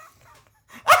outside?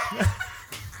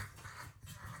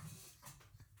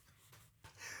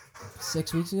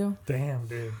 Six weeks ago. Damn,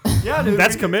 dude. Yeah, dude.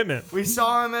 That's commitment. We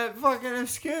saw him at fucking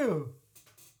Askew.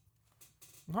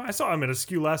 No, I saw him at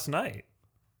Askew last night.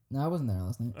 No, I wasn't there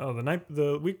last night. Oh,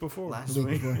 the week before. Last The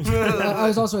week week. before. I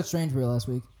was also at Strangebury last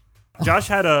week. Josh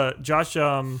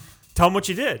tell him what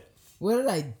you did. What did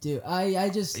I do? I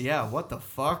just Yeah, what the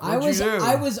fuck? I What'd you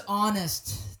do? was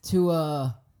honest to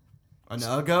An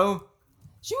Uggo?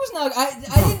 She was not.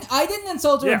 I didn't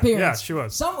insult her Yeah, appearance. yeah, she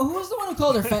was. Who was the one who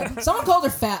called her fat? Someone called her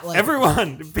fat. Like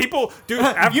Everyone, people, dude.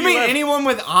 After You mean left, anyone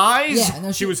with eyes? Yeah,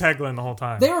 no, she was heckling the whole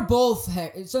time. They were both.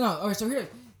 So no. All right. So here,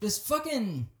 this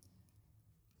fucking.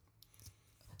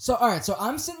 So all right. So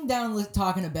I'm sitting down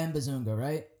talking to Ben Bazunga,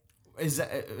 right? Is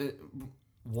that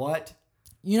what?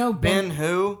 You know Ben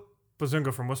who?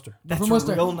 Bazunga from Worcester. That's from your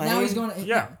Worcester. real name? Now he's going.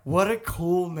 Yeah. What a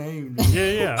cool name. Yeah,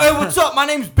 yeah. Hey, what's up? My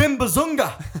name's Ben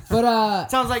Bazunga. But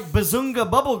Sounds like Bazunga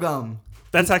Bubblegum.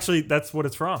 That's what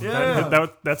it's from. Yeah.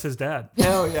 That's his dad.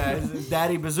 Hell yeah, it's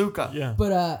Daddy Bazooka. Yeah.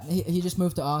 but he just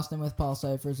moved to Austin with Paul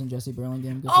Cyphers and Jesse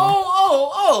Burlingame. Good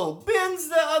Oh, Ben's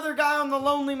the other guy on the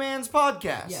Lonely Man's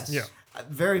podcast. Yes. Yeah.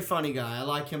 Very funny guy. I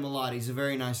like him a lot. He's a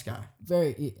very nice guy.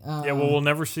 Very. Yeah, well, we'll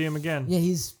never see him again. Yeah,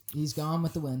 he's gone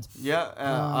with the wind.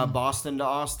 Yeah, Boston to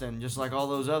Austin, just like all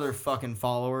those other fucking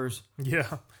followers.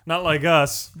 Yeah. Not like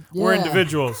us. We're Yeah.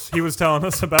 individuals. He was telling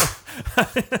us about.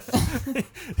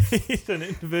 He's an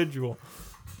individual.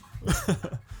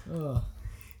 Ugh.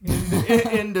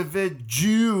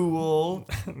 Individual.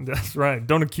 That's right.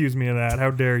 Don't accuse me of that.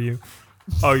 How dare you?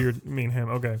 Oh, you mean him.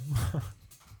 Okay.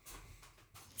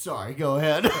 Sorry, go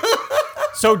ahead.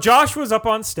 So Josh was up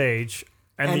on stage,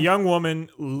 and the And- young woman,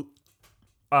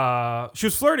 she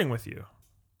was flirting with you.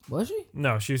 Was she?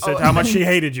 No, she said how much she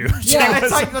hated you. She Yeah.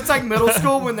 was- that's like middle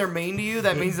school when they're mean to you.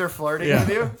 That means they're flirting Yeah. with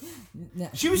you.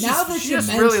 She was now just, that she you just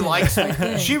mention really it, likes I me.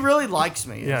 think. She really likes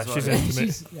me. Yeah, is what she's it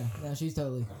is. intimate. she's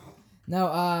totally.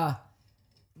 No,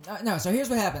 no. So here's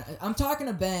what happened. I'm talking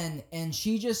to Ben, and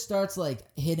she just starts like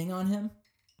hitting on him,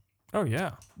 Oh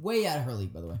yeah. way out of her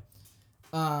league, by the way.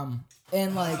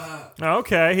 And like,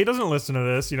 Okay, he doesn't listen to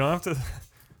this. You don't have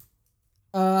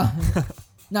to.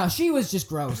 no, she was just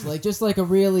gross, just like a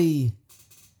really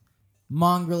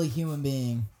mongrelly human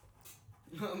being.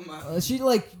 She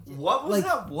like What was like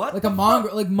that? What? like the a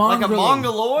mongrel, fuck? like mongrel,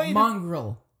 mongoloid?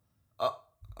 mongrel.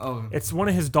 Oh. It's one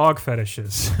of his dog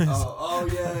fetishes. Oh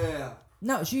yeah.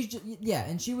 No, she's just, yeah,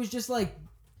 and she was just like,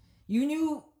 you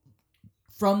knew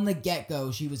from the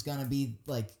get-go she was gonna be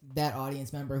like that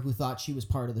audience member who thought she was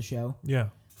part of the show. Yeah.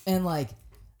 And like,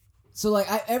 so like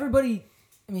everybody,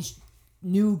 I mean,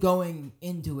 knew going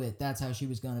into it that's how she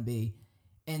was gonna be,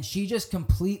 and she just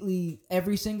completely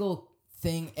every single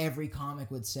thing every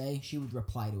comic would say, she would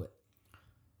reply to it.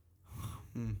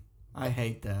 I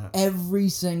hate that. Every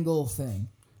single thing,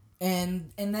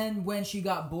 and then when she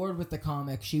got bored with the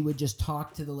comic, she would just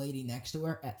talk to the lady next to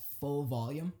her at full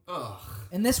volume. Ugh.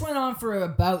 And this went on for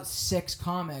about 6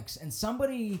 comics, and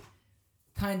somebody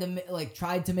kind of like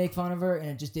tried to make fun of her, and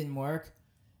it just didn't work.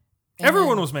 And Everyone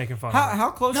then- was making fun of her.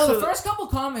 How close? No, to the first couple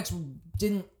comics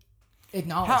didn't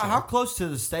acknowledge her. How close to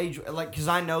the stage? Like, because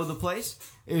I know the place.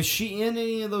 Is she in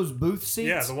any of those booth seats?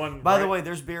 Yeah, the one By the right- way,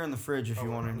 there's beer in the fridge if you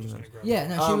want I'm any just of gonna those. grab Yeah,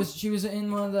 no, she Um, was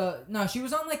in one of the she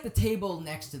was on like the table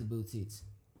next to the booth seats.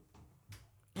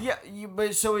 Yeah,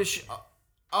 but so is she?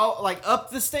 Oh, like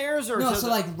up the stairs or? No, to so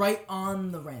the, like right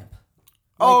on the ramp.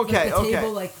 Oh, Like, okay, the okay.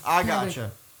 table, like, I kinda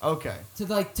gotcha. Okay. To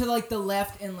the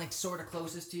left and like sort of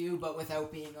closest to you, but without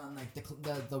being on like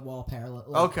the wall parallel.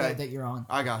 Like, Okay. that you're on.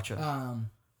 I gotcha.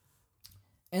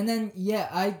 And then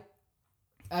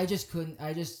I just couldn't.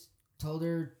 I just told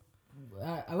her.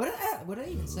 What did I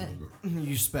even say?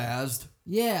 You spazzed.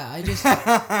 Yeah, I just. I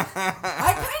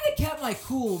kind of kept my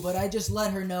cool, but I just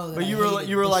let her know that. But I you were hated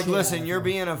you were the like, shit out listen, of you're her."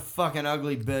 being a fucking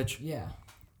ugly bitch. Yeah,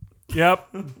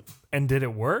 Yep. And did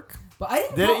it work? but I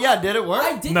didn't. Did it? Yeah. Did it work?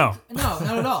 I didn't. No. No,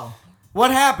 not at all.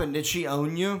 What happened? Did she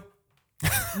own you?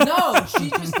 No, she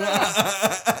just.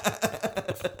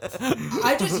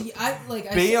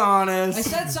 Be honest. I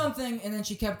said something and then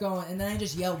she kept going and then I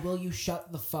just yelled, "Will you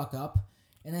shut the fuck up?"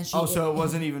 And then she. Oh, so it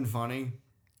wasn't even funny.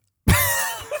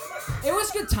 It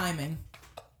was good timing.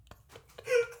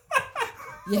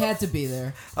 You had to be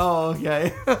there. Oh,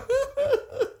 okay.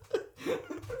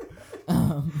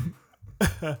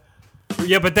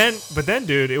 Yeah, but then,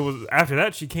 dude, it was after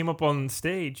that she came up on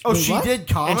stage. Oh, Wait, she what? did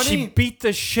comedy. and she beat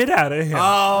the shit out of him.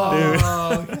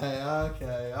 Oh,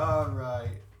 okay, all right.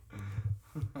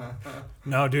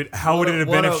 No, dude, how would it have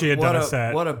been if she had done a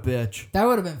set? What a bitch. That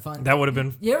would have been fun. That would have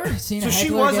been. You ever seen So a she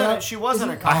heckler wasn't. get up? She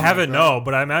wasn't a I comic. haven't right? no,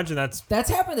 but I imagine that's That's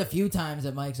happened a few times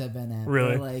at mics I've been at.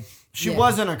 Really? where, like She yeah.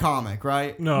 wasn't a comic,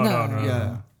 right? no.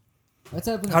 Yeah. That's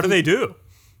happened. How do they do?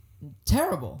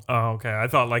 Terrible. Oh, okay. I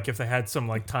thought like if they had some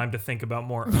like time to think about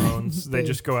more owns, they They-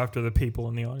 just go after the people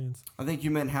in the audience. I think you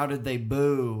meant how did they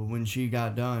boo when she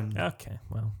got done? Okay,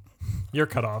 well, you're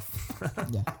cut off.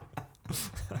 Yeah.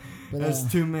 But, That's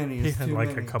too many. He It's had too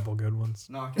like many. a couple good ones.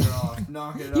 Knock it off.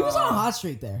 Knock it off. he was on a hot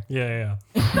streak there. Yeah.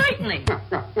 Certainly.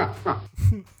 Oh,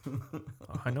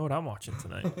 I know what I'm watching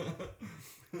tonight.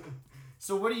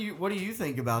 So what do you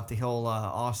think about the whole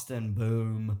Austin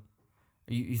boom?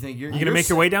 You think you're gonna make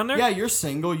your way down there? Yeah, you're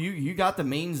single. You got the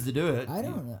means to do it. I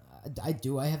don't know. I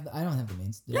do. I don't have the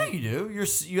means to do Yeah, it. you do.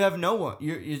 You have no one.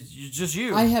 You're just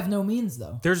you. I have no means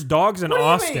though. There's dogs in What do you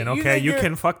Austin. mean? You Okay, think you you're-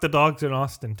 can fuck the dogs in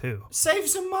Austin too. Save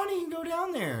some money and go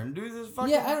down there and do this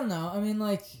fucking. Yeah, I don't know. I mean,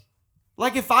 like,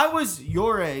 Like if I was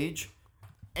your age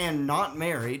and not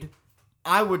married,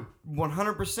 I would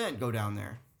 100% go down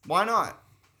there. Why not?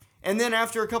 And then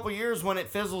after a couple years, when it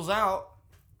fizzles out,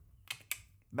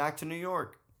 back to New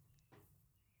York.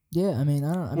 yeah. I mean,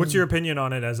 I don't. What's your opinion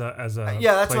on it as a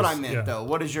Yeah, that's what place? I meant Yeah. though.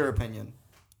 What is your opinion?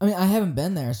 I mean, I haven't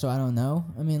been there, so I don't know.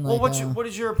 I mean, like, Well, what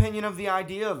is your opinion of the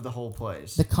idea of the whole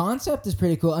place? the concept is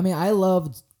pretty cool. I mean, I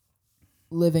loved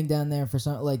living down there for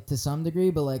to some degree,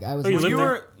 but like I was. Oh, you Well, lived you there?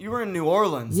 were you were in New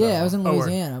Orleans. yeah, though. I was in Oh, word.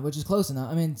 Louisiana, which is close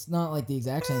enough. I mean, it's not like the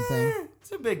exact same thing.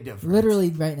 It's a big difference.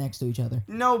 Literally right next to each other.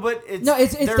 No, but it's No,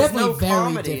 it's there's definitely no very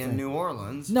comedy different. in New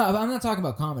Orleans. No, but I'm not talking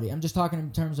about comedy. I'm just talking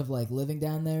in terms of like living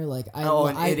down there. Like I, Oh,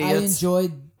 and I idiots.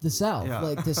 enjoyed the South. Yeah.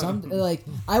 Like to some, like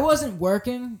I wasn't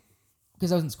working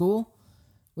because I was in school,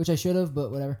 which I should have,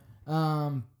 but whatever.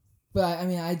 But I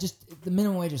mean, I just the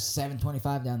minimum wage was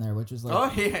 $7.25 down there, which was like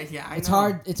Oh yeah, I it's know.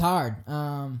 hard. It's hard.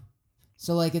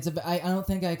 So like I don't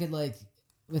think I could like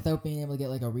without being able to get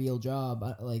like a real job.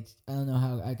 I don't know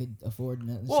how I could afford.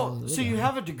 Well, so you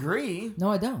have a degree. No,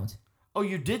 I don't. Oh,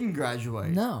 you didn't graduate.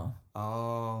 No.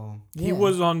 Oh. He Yeah.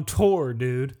 was on tour,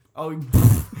 dude. Oh.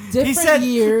 Different He said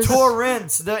years.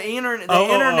 torrents, the internet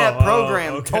Oh,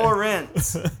 program, okay.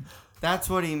 torrents. That's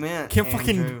what he meant. Can't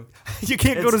Andrew. You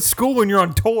can't go to It's- school when you're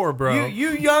on tour, bro.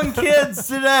 You young kids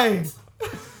today.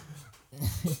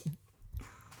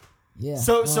 Yeah.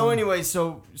 So anyway,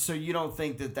 so you don't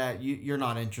think that you're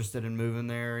not interested in moving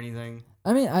there or anything?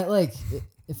 I mean, I like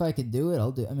if I could do it,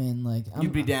 I'll do. I mean, like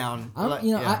You'd be down. I'm Like,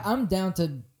 you know yeah. I'm down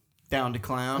to. down to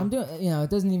clown. I'm doing. You know, it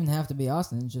doesn't even have to be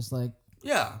Austin. It's just like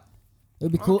Yeah. It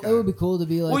would be cool. Okay. It would be cool to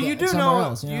be like Well, you do somewhere know.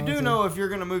 else. You know? do It's know if you're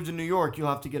gonna move to New York, you'll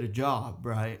have to get a job,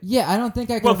 right? Yeah, I don't think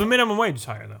I could. Well, the minimum wage is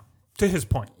higher though. To his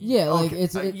point. yeah, like Okay.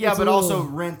 it's yeah, it's but a also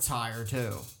little- rent's higher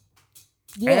too.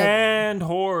 yeah, And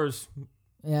whores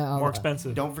yeah, more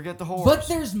expensive. Don't forget the horse. But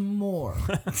there's more.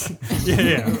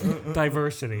 yeah.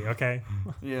 Diversity. Okay.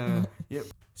 Yeah. Yep.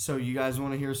 So you guys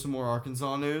want to hear some more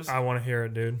Arkansas news? I want to hear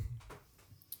it, dude.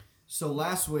 So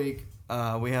last week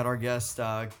we had our guest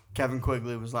Kevin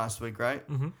Quigley was last week, right?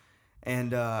 Mm-hmm.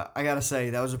 And I gotta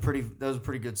say that was a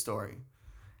pretty good story.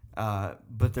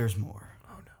 But there's more.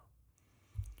 Oh no.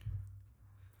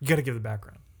 You got to give the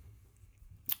background.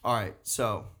 All right,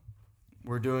 so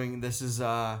we're doing this is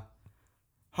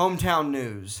hometown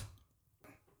news.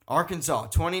 Arkansas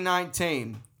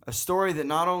 2019, a story that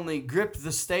not only gripped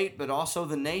the state but also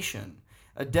the nation.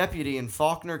 A deputy in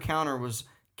Faulkner County was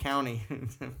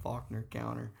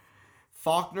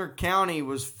Faulkner County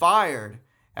was fired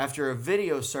after a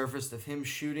video surfaced of him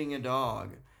shooting a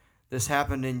dog. This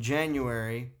happened in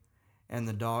January and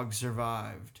the dog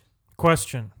survived.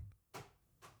 Question.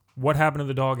 What happened to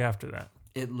the dog after that?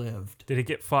 It lived. Did it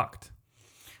get fucked?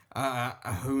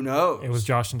 Who knows? It was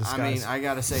Josh in disguise. I mean, I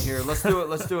gotta say here, let's do it.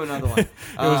 Let's do another one. It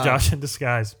was Josh in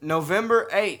disguise. November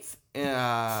 8th.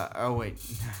 Oh wait,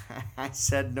 I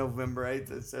said November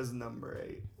 8th. It says number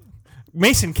 8.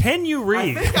 Mason, can you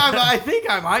read? I think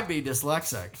I might be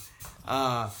dyslexic.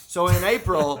 So in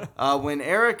April, when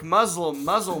Eric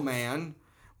Muzzleman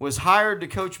was hired to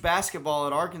coach basketball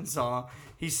at Arkansas,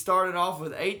 he started off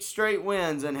with 8 straight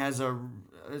wins and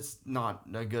it's not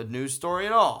a good news story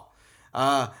at all.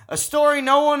 A story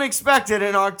no one expected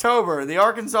in October. The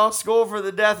Arkansas School for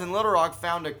the Deaf in Little Rock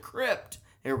found a crypt.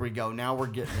 Here we go. Now we're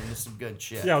getting into some good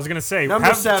shit. Yeah, I was gonna say, Number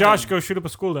have 7. Josh go shoot up a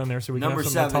school down there so we Number can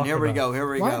have something to 7. talk Here we about. go. Here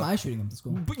we Why go. am I shooting him to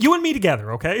school? But you and me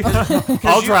together, okay?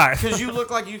 I'll drive. Because you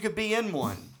look like you could be in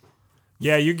one.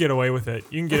 Yeah, you get away with it.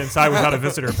 You can get inside without a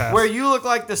visitor pass. Where you look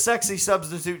like the sexy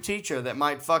substitute teacher that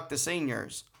might fuck the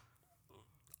seniors.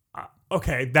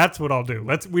 Okay, that's what I'll do.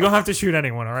 We don't have to shoot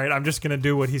anyone, all right? I'm just gonna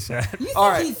do what he said. You think All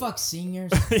right. he fucks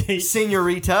seniors?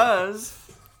 Senoritas.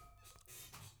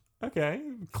 Okay,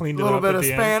 cleaned A it little up bit at of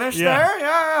the end. Spanish Yeah. there.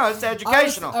 Yeah, it's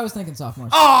educational. I was thinking sophomore.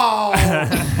 Oh,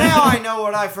 now I know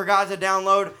what I forgot to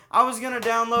download. I was going to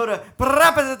download a...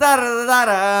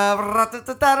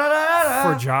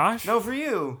 For Josh? No, for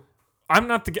you. I'm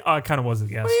not the. I kind of was the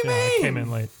guest. What do you yeah, I mean? came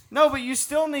in late. No, but you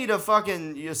still need a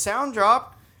fucking sound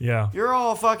drop. Yeah. You're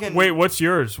all fucking... Wait, what's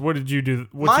yours? What did you do?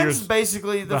 What's mine's yours?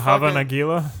 basically the Hava fucking...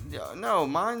 Nagila? No,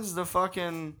 mine's the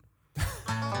fucking...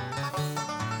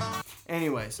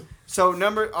 Anyways, so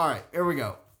all right, here we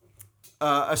go.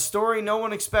 A story no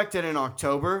one expected in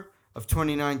October of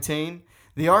 2019.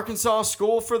 The Arkansas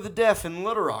School for the Deaf in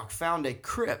Little Rock found a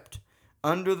crypt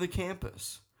under the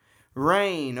campus.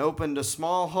 Rain opened a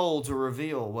small hole to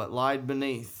reveal what lied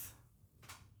beneath.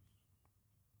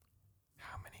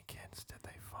 How many kids did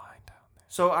they find down there?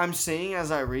 So I'm seeing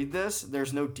as I read this,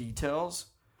 there's no details.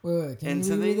 Wait, can Into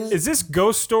you reread these? this? Is this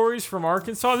ghost stories from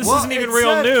Arkansas? This Well, isn't even it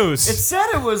real said- news. It said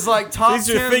it was like top These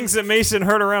 10. are things that Mason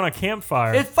heard around a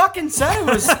campfire. It fucking said it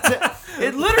was.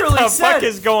 It literally what the said. fuck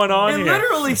is going on It here?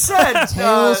 literally said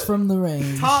Tales from the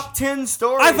range. top 10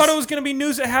 stories. I thought it was going to be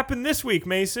news that happened this week,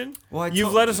 Mason. Well, I You've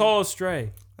told led you. us all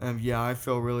astray. Yeah, I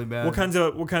feel really bad. What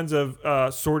kinds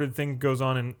of sordid thing goes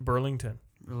on in Burlington?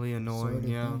 Really Sort annoying. of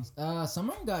Yeah. things.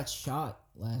 Someone got shot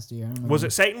last year. I don't remember. Was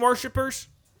it Satan worshippers?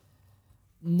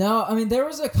 No, I mean there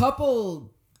was a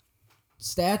couple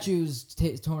statues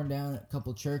torn down at a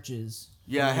couple churches.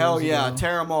 Yeah. years Hell yeah. ago.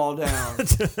 Tear them all down.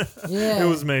 Yeah, It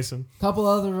was Mason. couple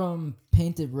other them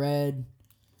painted red.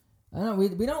 I don't know.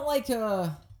 We don't like.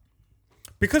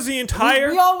 Because the We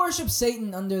entire all worship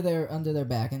Satan under their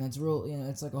back, and it's real. You know,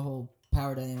 it's like a whole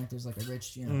power dynamic. There's like a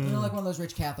rich, you know, like one of those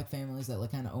rich Catholic families that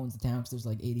like kind of owns the town. 'Cause there's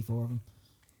like 84 of them.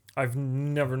 I've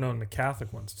never known the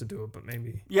Catholic ones to do it, but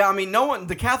maybe. Yeah. I mean, no one.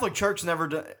 The Catholic Church never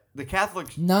done. The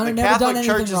Catholic. None the have never Catholic done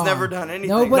anything Church has wrong. never done anything.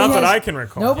 Nobody Not that has- I can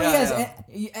recall. Nobody Yeah,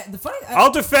 has. The funny.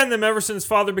 I'll defend them ever since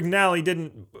Father McNally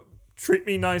didn't treat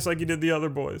me nice like he did the other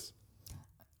boys.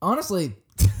 Honestly,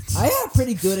 I had a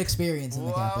pretty good experience in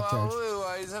the Catholic Church.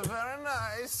 Very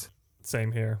nice.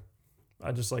 Same here.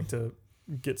 I just like to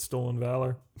get stolen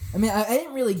valor. I mean, I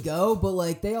didn't really go, but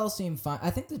like they all seem fine. I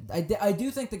think that I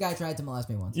do think the guy tried to molest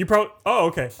me once. You probably. Oh,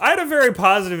 okay. I had a very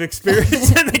positive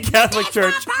experience in the Catholic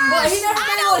Church. Well, he never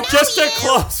did like. Just a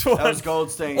close one. That was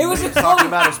Goldstein. It was He a talking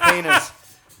about his penis.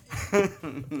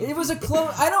 It was a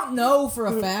close. I don't know for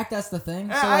a fact. That's the thing.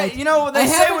 So, like, you know, they I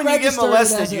say haven't when you get registered it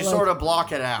molested, as you it, sort like- of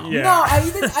block it out. Yeah. No, I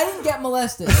didn't get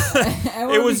molested. I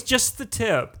wanna It was be- just the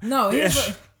tip. no. Here's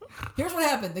Yeah. what- here's what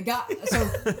happened. The guy. So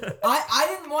I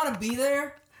didn't want to be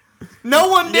there. No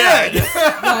one Yeah. did.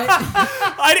 Right?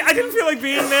 I didn't feel like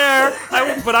being there,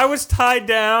 but I was tied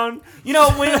down. You know,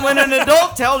 when an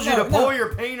adult tells you No, to pull no.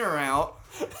 your painter out,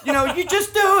 you know, you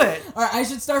just do it. All right. I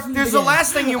should start from the There's the beginning.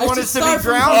 last thing you I want should is to be start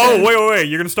from the drowned. Oh, wait.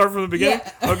 You're going to start from the beginning?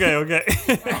 Yeah.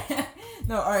 Okay.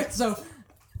 No, all right. So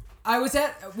I was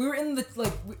at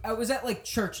I was at like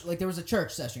church, like there was a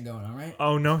church session going on, right?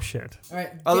 Oh, no shit. All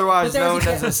right. Otherwise but there known was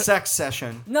as a sex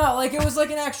session. No, like it was like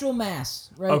an actual mass,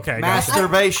 right? Okay, gotcha.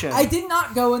 Masturbation. I did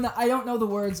not go in. I don't know the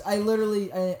words. I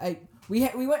literally we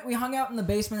hung out in the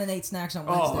basement and ate snacks on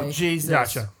Wednesday. Oh, Jesus.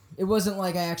 Gotcha. It wasn't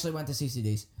like I actually went to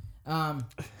CCDs.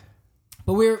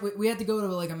 But we had to go to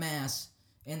like a mass,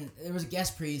 and there was a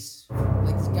guest priest,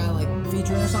 like this guy like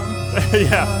featuring or something.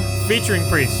 Yeah. Featuring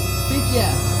priest.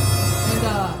 Yeah.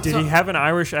 And Did so- he have an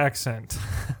Irish accent?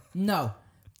 No.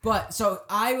 But so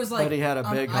I was like, But he had a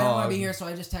big I don't want hog. to be here, so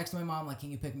I just texted my mom like, "Can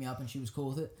you pick me up?" And she was cool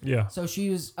with it. Yeah. So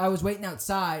I was waiting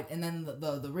outside, and then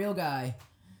the real guy,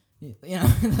 you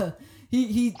know,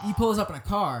 he pulls up in a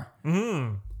car,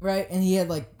 right? And he had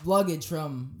like luggage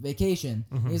from vacation.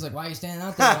 He's like, "Why are you standing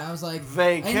out there?" And I was like,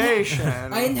 Vacation.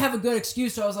 I didn't have a good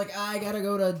excuse, so I was like, I gotta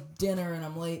go to dinner and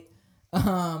I'm late.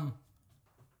 And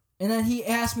then he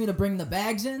asked me to bring the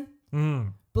bags in.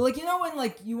 But like, you know when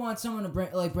like you want someone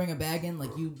to bring a bag in,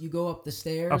 like you go up the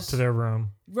stairs Up to their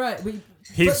room. right?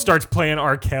 He starts playing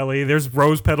R. Kelly. There's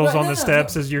rose petals Right, on no, the no,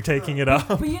 steps no. as you're taking it up.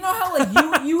 But you know how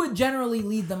like you would generally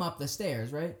lead them up the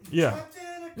stairs, right? Yeah.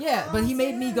 Yeah, but he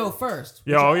made me go first.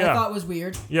 Yeah, which oh, I yeah. thought was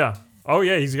weird. Yeah. Oh,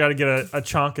 yeah. He's got to get a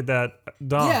chunk at that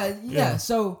dump. Yeah.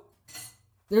 So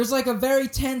there's like a very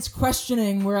tense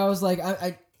questioning where I was like,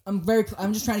 I'm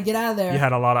just trying to get out of there. You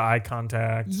had a lot of eye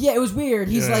contact. Yeah, it was weird.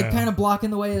 He's like Yeah. kind of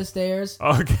blocking the way of the stairs.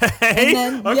 Okay. And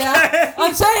then okay. yeah,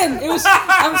 I'm saying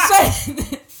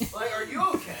Like, are you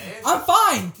okay? I'm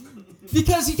fine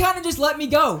because he kind of just let me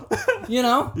go, you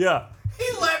know. Yeah. He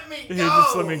let me go. He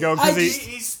just let me go I because just-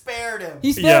 He spared him.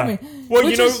 He spared Yeah. me. Well,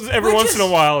 Which you know, is- every which once is- in a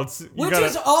while, it's you Which gotta.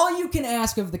 is all you can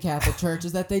ask of the Catholic Church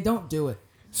is that they don't do it.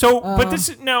 So, but this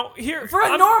is now here For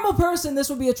a normal person, this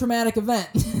would be a traumatic event.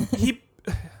 He.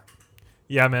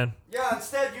 Yeah, man. Yeah,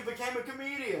 instead you became a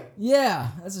comedian. Yeah,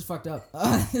 that's just fucked up.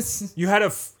 You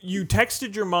you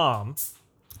texted your mom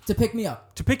To pick me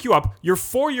up. to pick you up. You're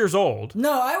 4 years old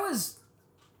No, I was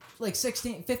like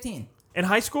 16, 15. in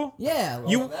high school. Yeah.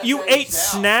 like- You That's ate aged out.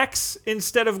 snacks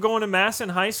instead of going to mass in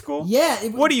high school. Yeah.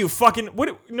 What are you fucking?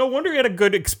 What? No wonder you had a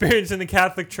good experience in the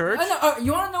Catholic Church. I know,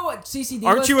 you want to know what CCD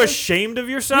Aren't was? you first? ashamed of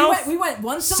yourself? We went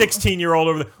once. 16-year-old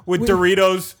over there with We-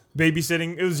 Doritos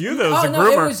babysitting. It was you that was Oh the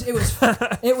no!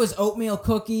 groomer. It was oatmeal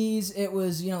cookies. It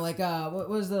was like what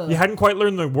was the You hadn't quite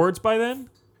learned the words by then.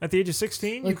 At the age of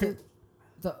 16, like you could.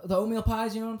 the oatmeal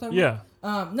pies. You know what I'm talking Yeah.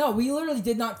 about? No, we literally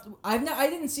did not. I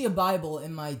didn't see a Bible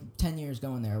in my 10 years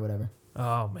going there or whatever.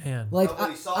 Oh man. Like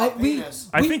Nobody saw a penis.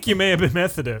 I think you may have been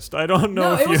Methodist. I don't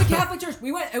know No, if it was you. a Catholic church.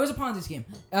 We went. It was a Ponzi scheme.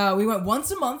 We went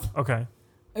once a month. Okay.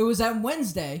 It was on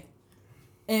Wednesday,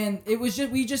 and it was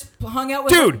we just hung out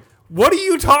with. Dude, what are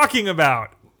you talking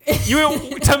about? You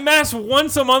went to mass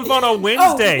once a month on a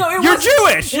Wednesday. Oh, no, it You're wasn't-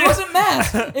 Jewish. It wasn't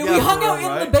mass. We Yeah, hung for out real,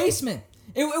 in right? the basement.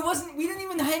 It wasn't. We didn't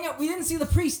even hang out. We didn't see the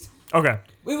priest. Okay.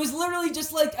 It was literally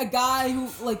just like a guy who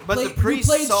But played, the priest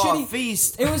who played saw shitty. a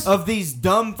feast It was- of these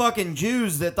dumb fucking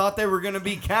Jews that thought they were going to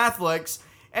be Catholics,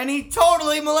 and he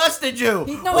totally molested you.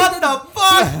 He- no, he what didn't. the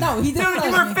fuck? He didn't Dude,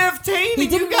 you molest were me. 15 He and you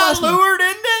didn't got molest me. lured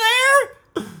into there?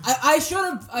 I should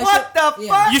have. What the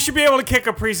fuck? You should be able to kick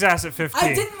a priest's ass at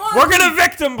 15. I didn't want We're to. gonna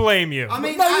victim blame you. I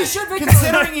mean, No, you should be-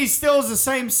 considering he still is the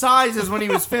same size as when he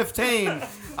was 15,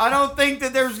 I don't think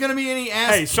that there's going to be any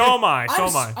ass. Hey, so am I. So I'm,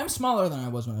 am I. I'm smaller than I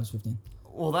was when I was 15.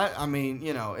 Well, I mean,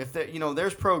 if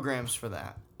there's programs for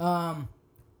that.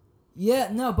 Yeah,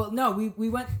 no, but no, we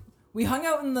went. We hung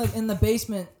out in the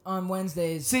basement on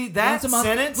Wednesdays. See, that once a month.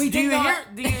 sentence, We do did you not,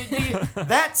 hear?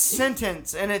 That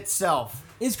sentence in itself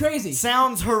is crazy.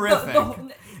 sounds horrific.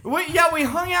 We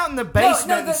hung out in the no,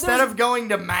 basement there instead was- of going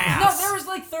to No, mass. there was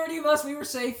like 30 of us. We were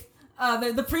safe.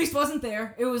 The priest wasn't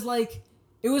there. It was like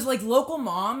local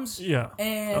moms. Yeah.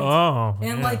 And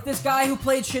Yeah. like this guy who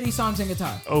played shitty songs and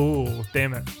guitar. Oh,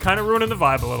 damn it. Kind of ruining the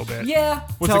vibe a little bit. Yeah.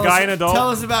 Was Tell the guy us- an adult? Tell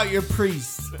us about your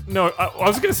priest. No, I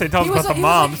was going to say tell us He was about he the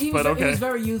was moms, he but was, okay. He was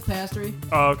very youth pastory.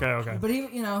 Oh, okay. But he was.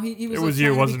 It like, was you,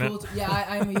 trying to wasn't be it? cool yeah,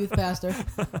 I'm a youth pastor.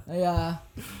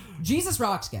 Jesus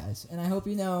rocks, guys, and I hope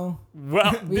you know.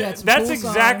 Well, We had some that's cool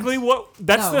exactly songs.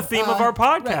 that's No, the theme of our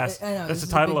right, podcast. I know, That's this the is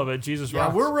a title big- of it, Jesus Yeah,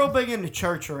 Rocks. we're real big into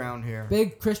church around here.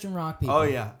 Big Christian rock people. Oh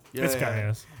yeah, This guy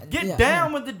is. Get Yeah,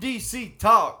 down yeah. with the DC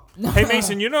talk. No, Hey,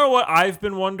 Mason, you know what I've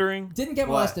been wondering? didn't get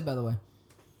What? molested, by the way.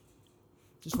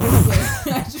 I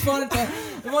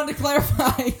wanted to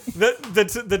clarify.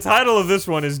 The title of this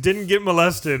one is "Didn't Get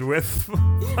Molested" with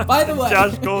By the way,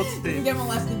 Josh didn't Goldstein. get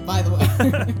molested. By the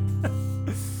way.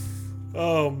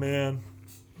 Oh man.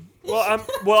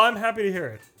 Well, I'm happy to hear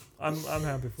it. I'm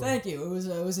happy for you. Thank you.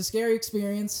 It was a scary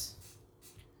experience,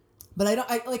 but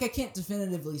I can't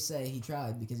definitively say he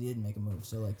tried because he didn't make a move.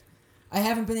 So like, I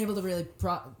haven't been able to really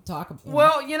talk.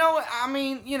 Well, I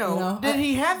mean, did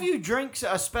he have you drink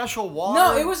a special water?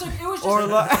 No, it was just or it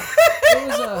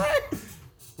was a.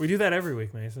 We do that every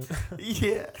week, Mason.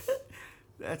 Yeah,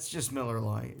 that's just Miller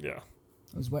Lite. Yeah.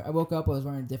 I woke up. I was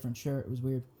wearing a different shirt. It was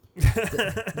weird.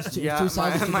 Yeah,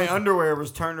 my underwear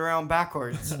was turned around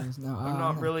backwards. No, I'm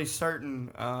not really certain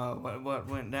what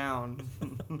went down.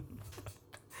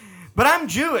 But I'm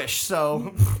Jewish,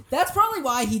 so that's probably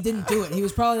why he didn't do it. He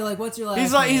was probably like, "What's your last?"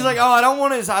 He's name? like, oh, I don't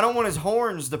want his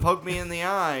horns to poke me in the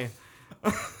eye.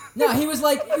 No, he was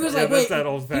like, wait. that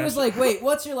old-fashioned. He was like, wait,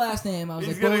 what's your last name? I was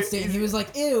like, Goldstein. He was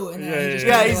like, ew, and then he's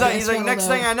like, next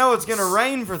thing I know, it's gonna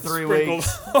rain for 3 weeks.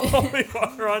 Holy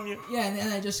water on you. Yeah, and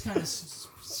then I just kind of.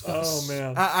 Oh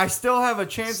man. I still have a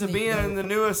chance of Sneak being note. in the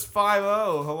newest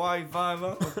 5-0, Hawaii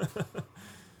 5-0.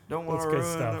 Don't want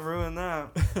That's good to ruin that.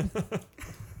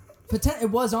 It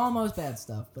was almost bad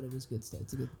stuff, but it was good stuff.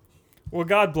 It's a good. Well,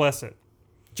 God bless it.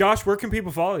 Josh, where can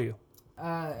people follow you?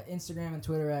 Instagram and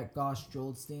Twitter at Gosh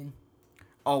Goldstein.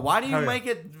 Oh, why do you Oh, yeah. make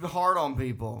it hard on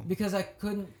people? Because I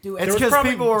couldn't do it. It's was because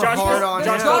probably- people were Josh hard was- on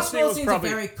Josh him. Gosh Goldstein was Goldstein's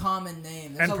probably- a very common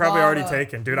name. There's And a probably lot already of-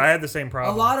 taken, dude. I had the same A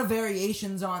problem. lot of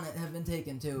variations on it have been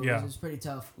taken too. Yeah. It was pretty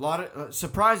tough.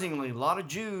 Surprisingly, a lot of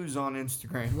Jews on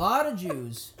Instagram. A lot of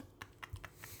Jews.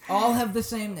 All have the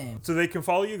same name. So they can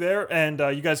follow you there, and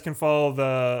you guys can follow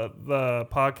the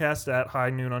podcast at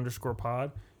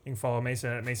high_noon_pod. You can follow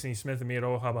Mason at Mason E. Smith and me at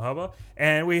Oh Hubba Hubba.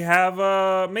 And we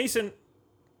have Mason.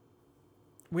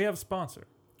 We have a sponsor.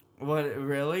 What,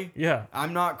 really? Yeah.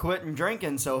 I'm not quitting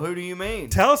drinking, so who do you mean?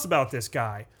 Tell us about this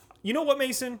guy. You know what,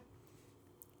 Mason?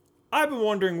 I've been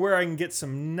wondering where I can get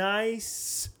some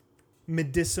nice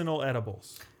medicinal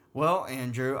edibles. Well,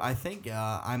 Andrew, I think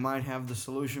I might have the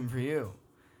solution for you.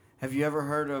 Have you ever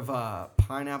heard of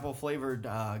pineapple-flavored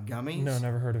gummies? No,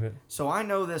 never heard of it. So I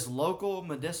know this local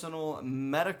medicinal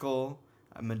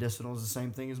is the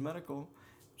same thing as medical.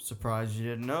 Surprised you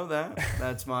didn't know that.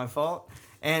 That's my fault.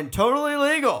 And totally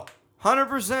legal,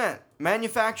 100%.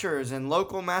 Manufacturers in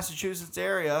local Massachusetts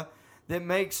area that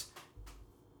makes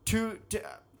THC.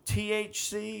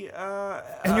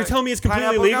 And you're telling me it's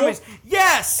completely pineapple legal? gummies.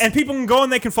 Yes. And people can go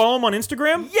and they can follow him on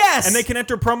Instagram? Yes! And they can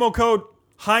enter promo code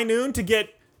High Noon to get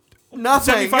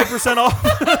Nothing. 75% off.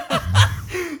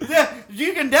 Yeah,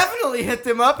 you can definitely hit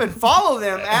them up and follow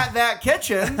them at That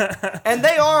Kitchen. And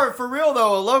they are, for real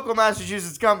though, a local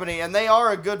Massachusetts company, and they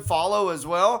are a good follow as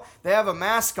well. They have a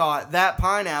mascot, That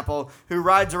Pineapple, who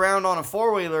rides around on a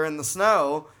four-wheeler in the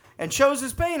snow and shows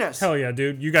his penis. Hell yeah,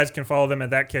 dude. You guys can follow them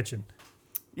at That Kitchen.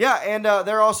 Yeah, and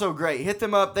they're also great. Hit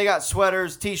them up. They got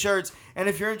sweaters, t-shirts, and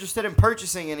if you're interested in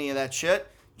purchasing any of that shit,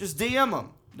 just DM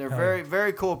them. They're very,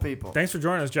 very cool people. Thanks for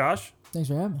joining us, Josh. Thanks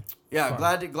for having me. Yeah,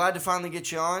 glad to finally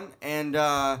get you on. And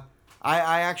I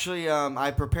actually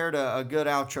I prepared a good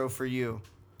outro for you.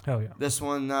 Hell yeah. This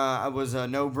one was a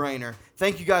no-brainer.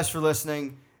 Thank you guys for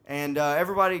listening. And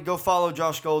everybody go follow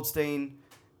Josh Goldstein.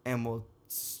 And we'll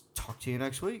talk to you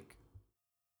next week.